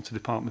our sponsor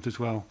department as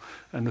well,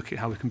 and look at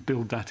how we can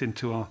build that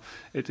into our...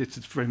 It's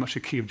very much a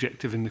key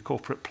objective in the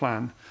corporate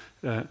plan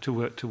to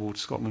work towards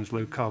Scotland's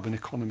low carbon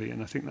economy,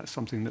 and I think that's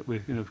something that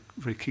we're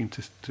very keen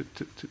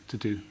to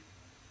do.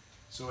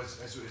 So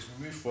as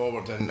we move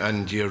forward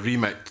and your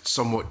remit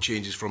somewhat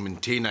changes from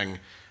maintaining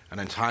and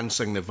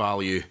enhancing the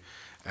value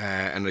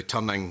and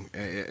returning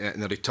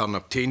and the return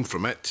obtained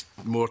from it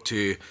more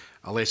to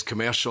a less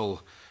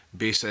commercial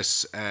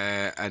basis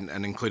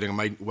and including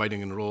a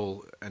widening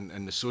role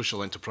in the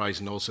social enterprise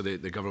and also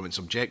the government's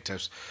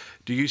objectives,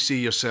 do you see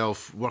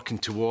yourself working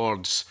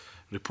towards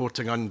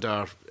reporting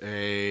under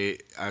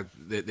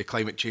the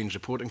climate change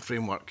reporting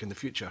framework in the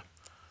future?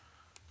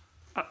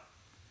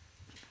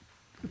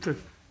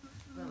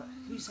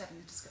 Who's having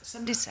the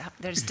discussion?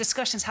 There's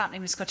discussions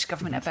happening with the Scottish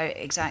Government about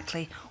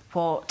exactly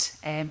what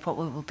we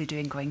will be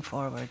doing going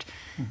forward.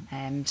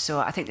 So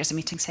I think there's a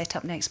meeting set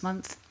up next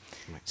month.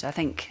 So I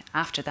think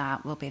after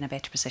that we'll be in a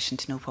better position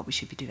to know what we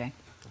should be doing.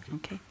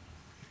 Okay.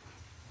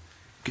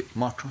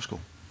 Mark Troscoe.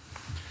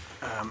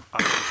 I'm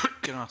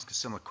going to ask a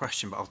similar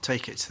question, but I'll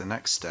take it to the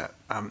next step.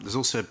 There's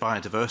also a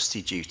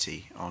biodiversity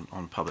duty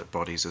on public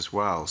bodies as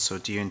well. So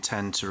do you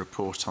intend to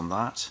report on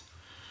that?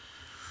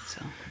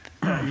 So.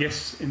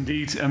 Yes,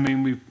 indeed. I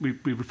mean,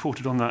 we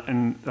reported on that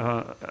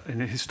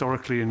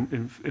historically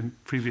in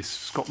previous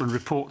Scotland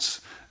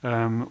reports.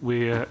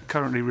 We're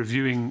currently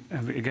reviewing,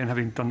 again,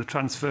 having done the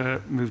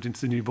transfer, moved into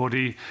the new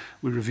body.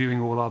 We're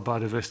reviewing all our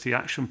biodiversity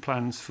action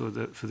plans for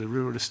the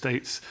rural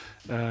estates,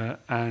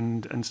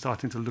 and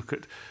starting to look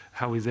at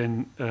how we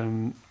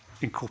then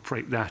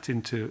incorporate that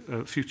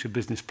into future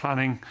business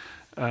planning,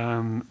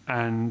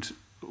 and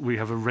we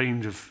have a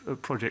range of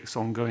projects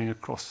ongoing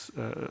across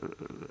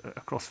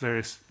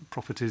various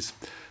properties,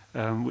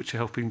 which are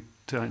helping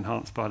to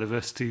enhance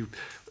biodiversity.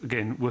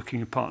 Again, working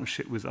in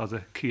partnership with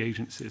other key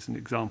agencies, and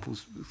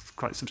examples,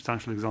 quite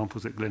substantial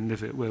examples at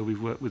Glenlivet, where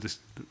we've worked with the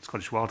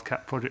Scottish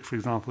Wildcat Project, for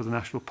example, the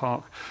national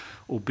park,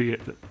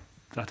 albeit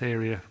that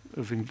area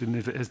of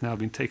Glenlivet has now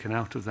been taken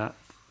out of that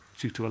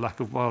due to a lack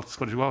of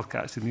Scottish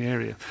wildcats in the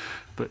area.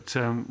 But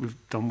we've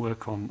done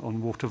work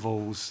on water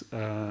voles.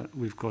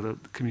 We've got a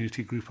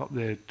community group up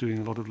there doing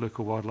a lot of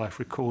local wildlife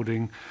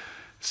recording.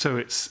 So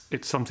it's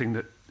something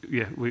that,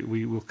 yeah,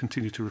 we will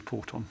continue to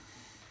report on.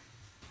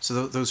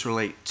 So those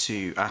relate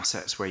to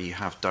assets where you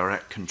have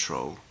direct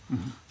control.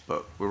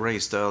 But we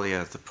raised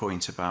earlier the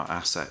point about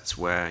assets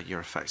where you're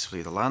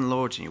effectively the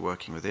landlord and you're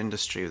working with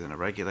industry within a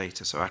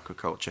regulator, so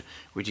aquaculture.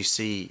 Would you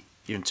see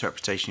your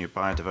interpretation of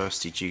your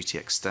biodiversity duty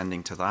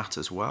extending to that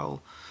as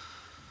well?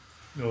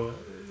 No,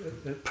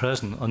 at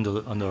present,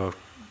 under our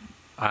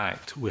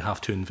Act, we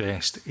have to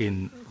invest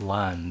in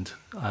land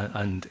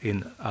and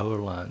in our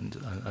land,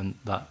 and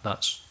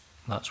that's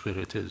where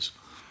it is.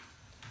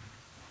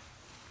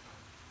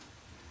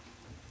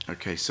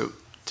 Okay, so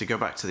to go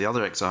back to the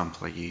other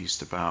example I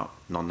used about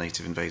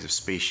non-native invasive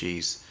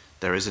species,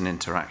 there is an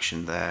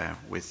interaction there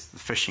with the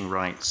fishing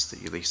rights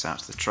that you lease out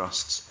to the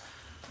trusts,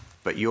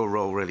 but your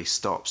role really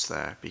stops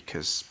there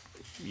because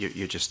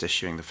you're just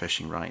issuing the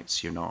fishing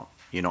rights. You're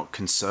not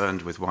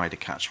concerned with wider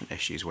catchment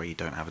issues where you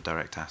don't have a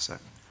direct asset.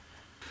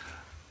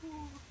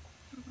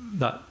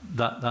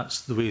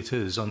 That's the way it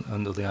is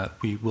under the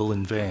Act. We will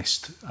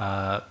invest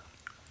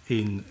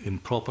in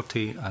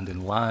property and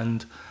in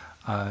land,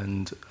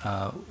 and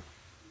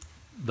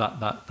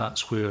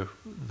that's where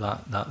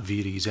that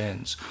varies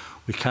ends.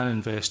 We can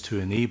invest to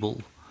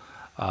enable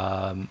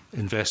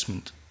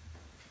investment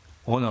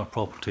on our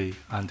property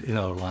and in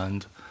our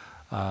land,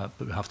 but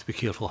we have to be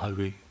careful how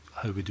we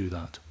do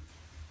that.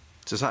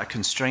 So is that a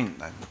constraint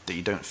then, that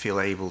you don't feel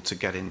able to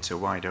get into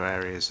wider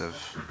areas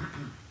of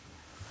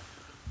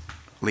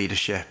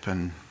leadership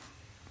and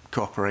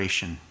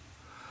cooperation?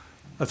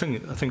 I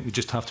think we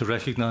just have to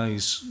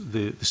recognise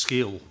the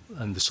scale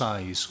and the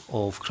size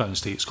of Crown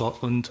Estate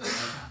Scotland,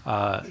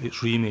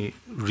 its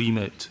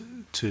remit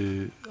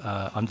to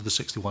under the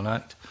 61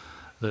 Act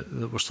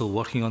that we're still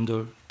working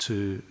under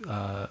to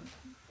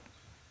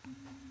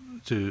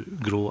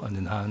grow and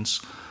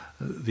enhance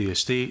the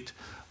estate.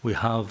 We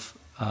have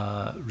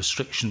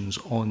restrictions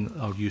on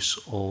our use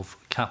of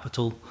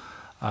capital.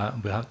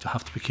 We have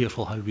to be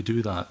careful how we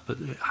do that, but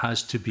it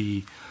has to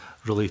be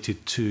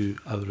related to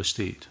our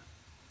estate.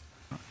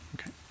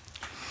 Okay.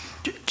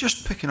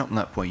 Just picking up on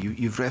that point,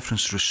 you've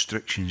referenced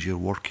restrictions you're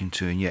working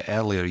to, and yet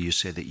earlier you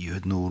said that you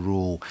had no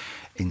role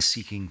in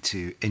seeking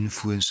to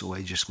influence the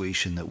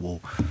legislation that will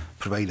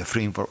provide a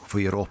framework for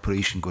your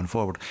operation going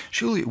forward.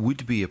 Surely it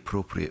would be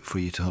appropriate for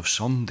you to have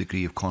some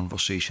degree of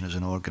conversation as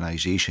an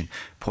organisation,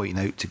 pointing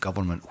out to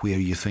government where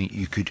you think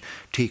you could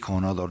take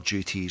on other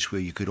duties,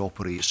 where you could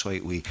operate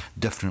slightly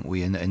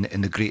differently in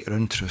the greater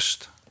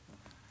interest.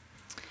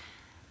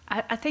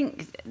 I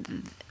think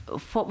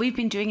what we've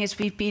been doing is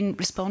we've been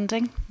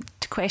responding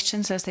to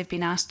questions as they've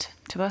been asked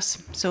to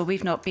us. So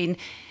we've not been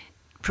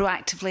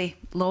proactively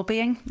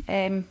lobbying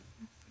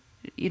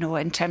you know,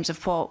 in terms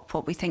of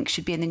what we think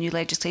should be in the new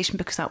legislation,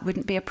 because that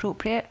wouldn't be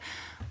appropriate.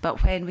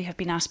 But when we have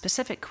been asked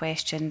specific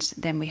questions,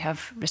 then we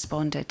have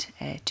responded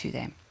to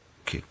them.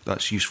 Okay,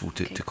 that's useful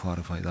to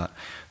clarify that.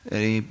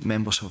 Any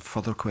members have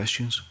further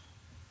questions?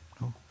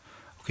 No?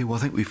 Okay, well,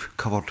 I think we've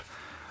covered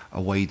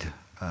a wide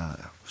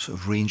sort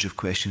of range of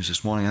questions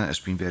this morning. I think it's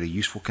been very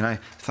useful. Can I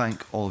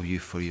thank all of you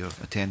for your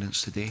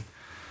attendance today?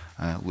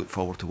 Look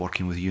forward to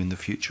working with you in the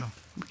future.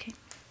 Okay,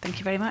 thank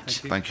you very much.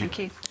 Thank you. Thank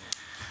you.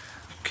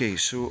 Okay,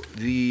 so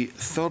the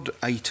third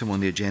item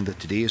on the agenda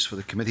today is for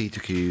the committee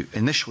to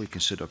initially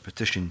consider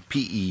petition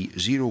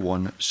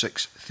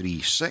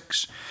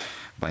PE01636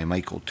 by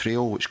Michael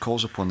Traill, which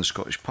calls upon the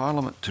Scottish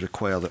Parliament to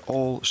require that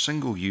all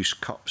single-use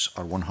cups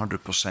are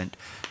 100%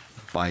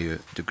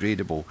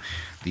 biodegradable.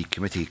 The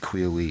committee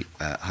clearly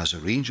has a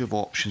range of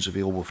options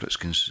available for its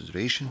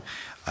consideration.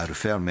 I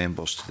refer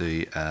members to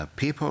the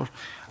paper,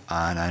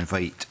 and I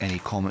invite any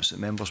comments that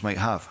members might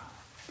have.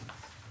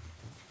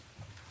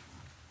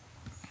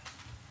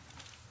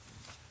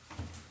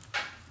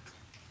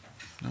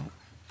 No.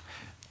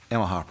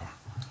 Emma Harper.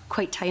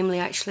 Quite timely,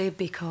 actually,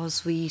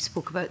 because we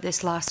spoke about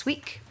this last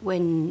week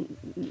when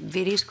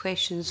various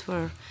questions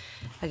were,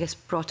 I guess,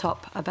 brought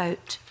up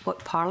about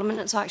what Parliament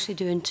is actually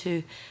doing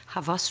to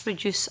have us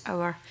reduce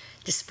our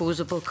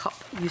disposable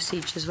cup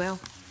usage as well.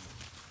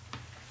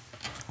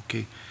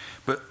 Okay,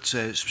 but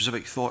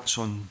specific thoughts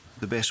on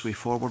the best way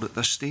forward at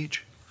this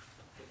stage?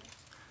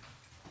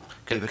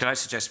 Can I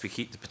suggest we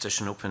keep the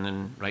petition open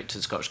and write to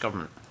the Scottish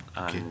Government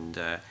and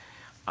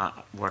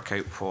work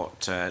out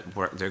what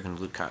work they're going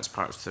to look at as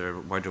part of their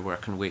wider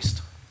work on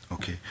waste.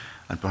 Okay,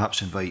 and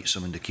perhaps invite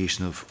some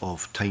indication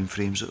of time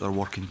frames that they're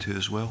working to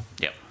as well?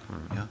 Yep.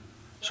 Yeah.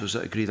 So is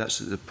that agreed? That's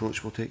the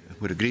approach we'll take?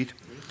 We're agreed?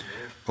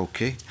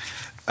 Okay.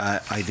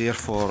 I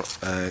therefore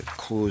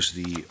close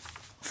the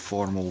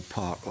formal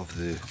part of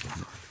the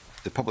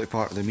public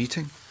part of the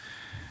meeting.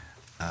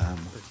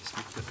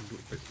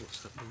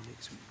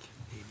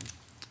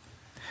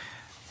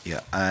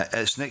 At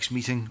its next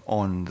meeting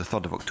on the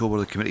 3rd of October,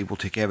 the committee will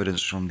take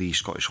evidence from the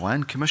Scottish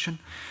Land Commission.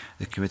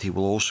 The committee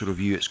will also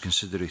review its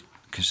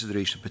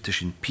consideration of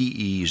petition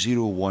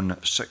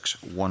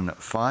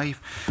PE01615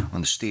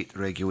 on the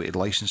state-regulated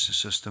licensing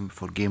system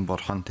for game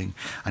bird hunting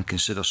and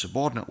consider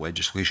subordinate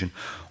legislation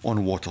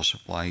on water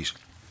supplies.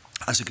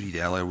 As agreed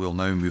earlier, we'll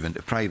now move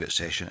into private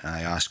session, and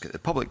I ask that the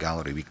public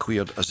gallery be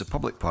cleared as the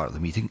public part of the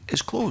meeting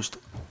is closed.